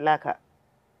పుట్టింది దానిలాగా,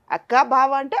 అక్క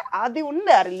బావ అంటే అది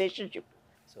ఉంది ఆ రిలేషన్షిప్.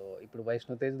 సో ఇప్పుడు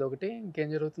వైష్ణవ్ తేజ్ ఒకటి, ఇంకేం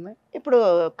జరుగుతుంది? ఇప్పుడు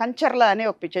కంచర్ల అని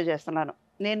ఒక పిక్చర్ చేస్తున్నాను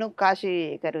నేను, కాశీ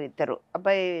గారు ఇద్దరు.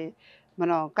 అబ్బాయి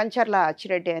మనం కంచర్ల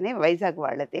అచ్చిరెడ్డి అని వైజాగ్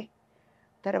వాళ్ళది.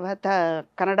 తర్వాత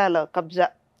కన్నడలో కబ్జా,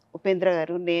 ఉపేంద్ర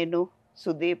గారు, నేను,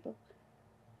 సుదీప్,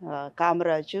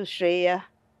 కామరాజు, శ్రేయ,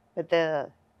 పెద్ద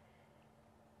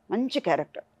మంచి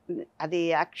క్యారెక్టర్. అది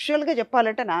యాక్చువల్గా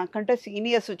చెప్పాలంటే నాకంటే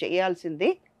సీనియర్స్ చేయాల్సింది.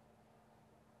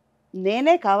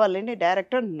 నేనే కావాలండి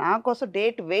డైరెక్టర్ నా కోసం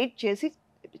డేట్ వెయిట్ చేసి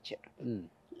ఇచ్చారు.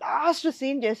 లాస్ట్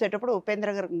సీన్ చేసేటప్పుడు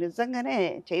ఉపేంద్ర గారు నిజంగానే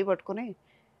చేయబట్టుకుని,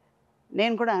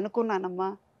 నేను కూడా అనుకున్నానమ్మా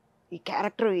ఈ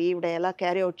క్యారెక్టర్ ఈవిడ ఎలా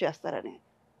క్యారీ అవుట్ చేస్తారని.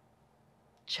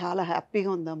 చాలా హ్యాపీగా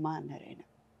ఉందమ్మా అన్నారు ఆయన.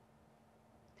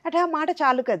 అంటే ఆ మాట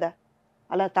చాలు కదా.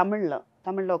 అలా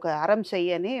తమిళ్లో ఒక అరం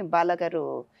చెయ్యి అని బాలగారు,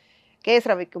 కేఎస్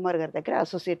రవికుమార్ గారి దగ్గర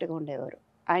అసోసియేట్గా ఉండేవారు.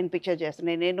 ఆయన పిక్చర్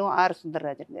చేస్తున్నాను నేను, ఆర్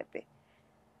సుందరరాజన్ గారి.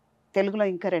 తెలుగులో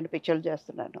ఇంకా 2 పిక్చర్లు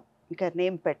చేస్తున్నాను, ఇంకా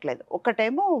నేమ్ పెట్టలేదు.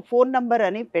 ఒకటేమో ఫోన్ నంబర్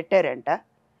అని పెట్టారంట,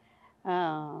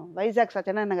 వైజాగ్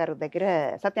సత్యానంద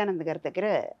గారి దగ్గర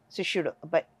శిష్యుడు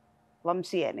అబ్బాయి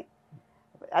వంశీ అని.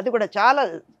 అది కూడా చాలా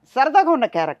సరదాగా ఉన్న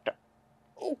క్యారెక్టర్.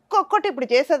 ఒక్కొక్కటి ఇప్పుడు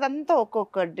చేసేదంతా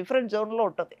ఒక్కొక్క డిఫరెంట్ జోన్లో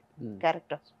ఉంటుంది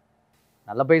క్యారెక్టర్.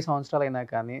 40 సంవత్సరాలైనా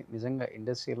కానీ నిజంగా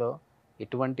ఇండస్ట్రీలో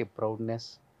ఎటువంటి ప్రౌడ్నెస్,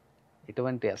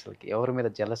 ఎటువంటి అసలుకి ఎవరి మీద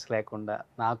జలస్ లేకుండా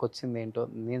నాకు వచ్చింది ఏంటో,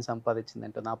 నేను సంపాదించింది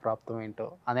ఏంటో, నా ప్రాప్తం ఏంటో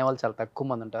అనేవాళ్ళు చాలా తక్కువ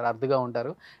మంది ఉంటారు, అరుదుగా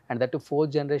ఉంటారు. అండ్ దట్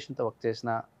 4th జనరేషన్తో వర్క్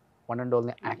చేసిన వన్ అండ్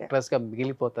ఓన్లీ యాక్ట్రెస్గా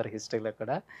మిగిలిపోతారు హిస్టరీలో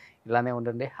కూడా. ఇలానే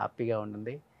ఉండండి, హ్యాపీగా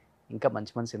ఉండండి, ఇంకా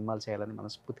మంచి మంచి సినిమాలు చేయాలని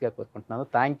మనస్ఫూర్తిగా కోరుకుంటున్నాను.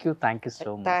 Thank you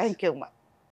so much. Thank you.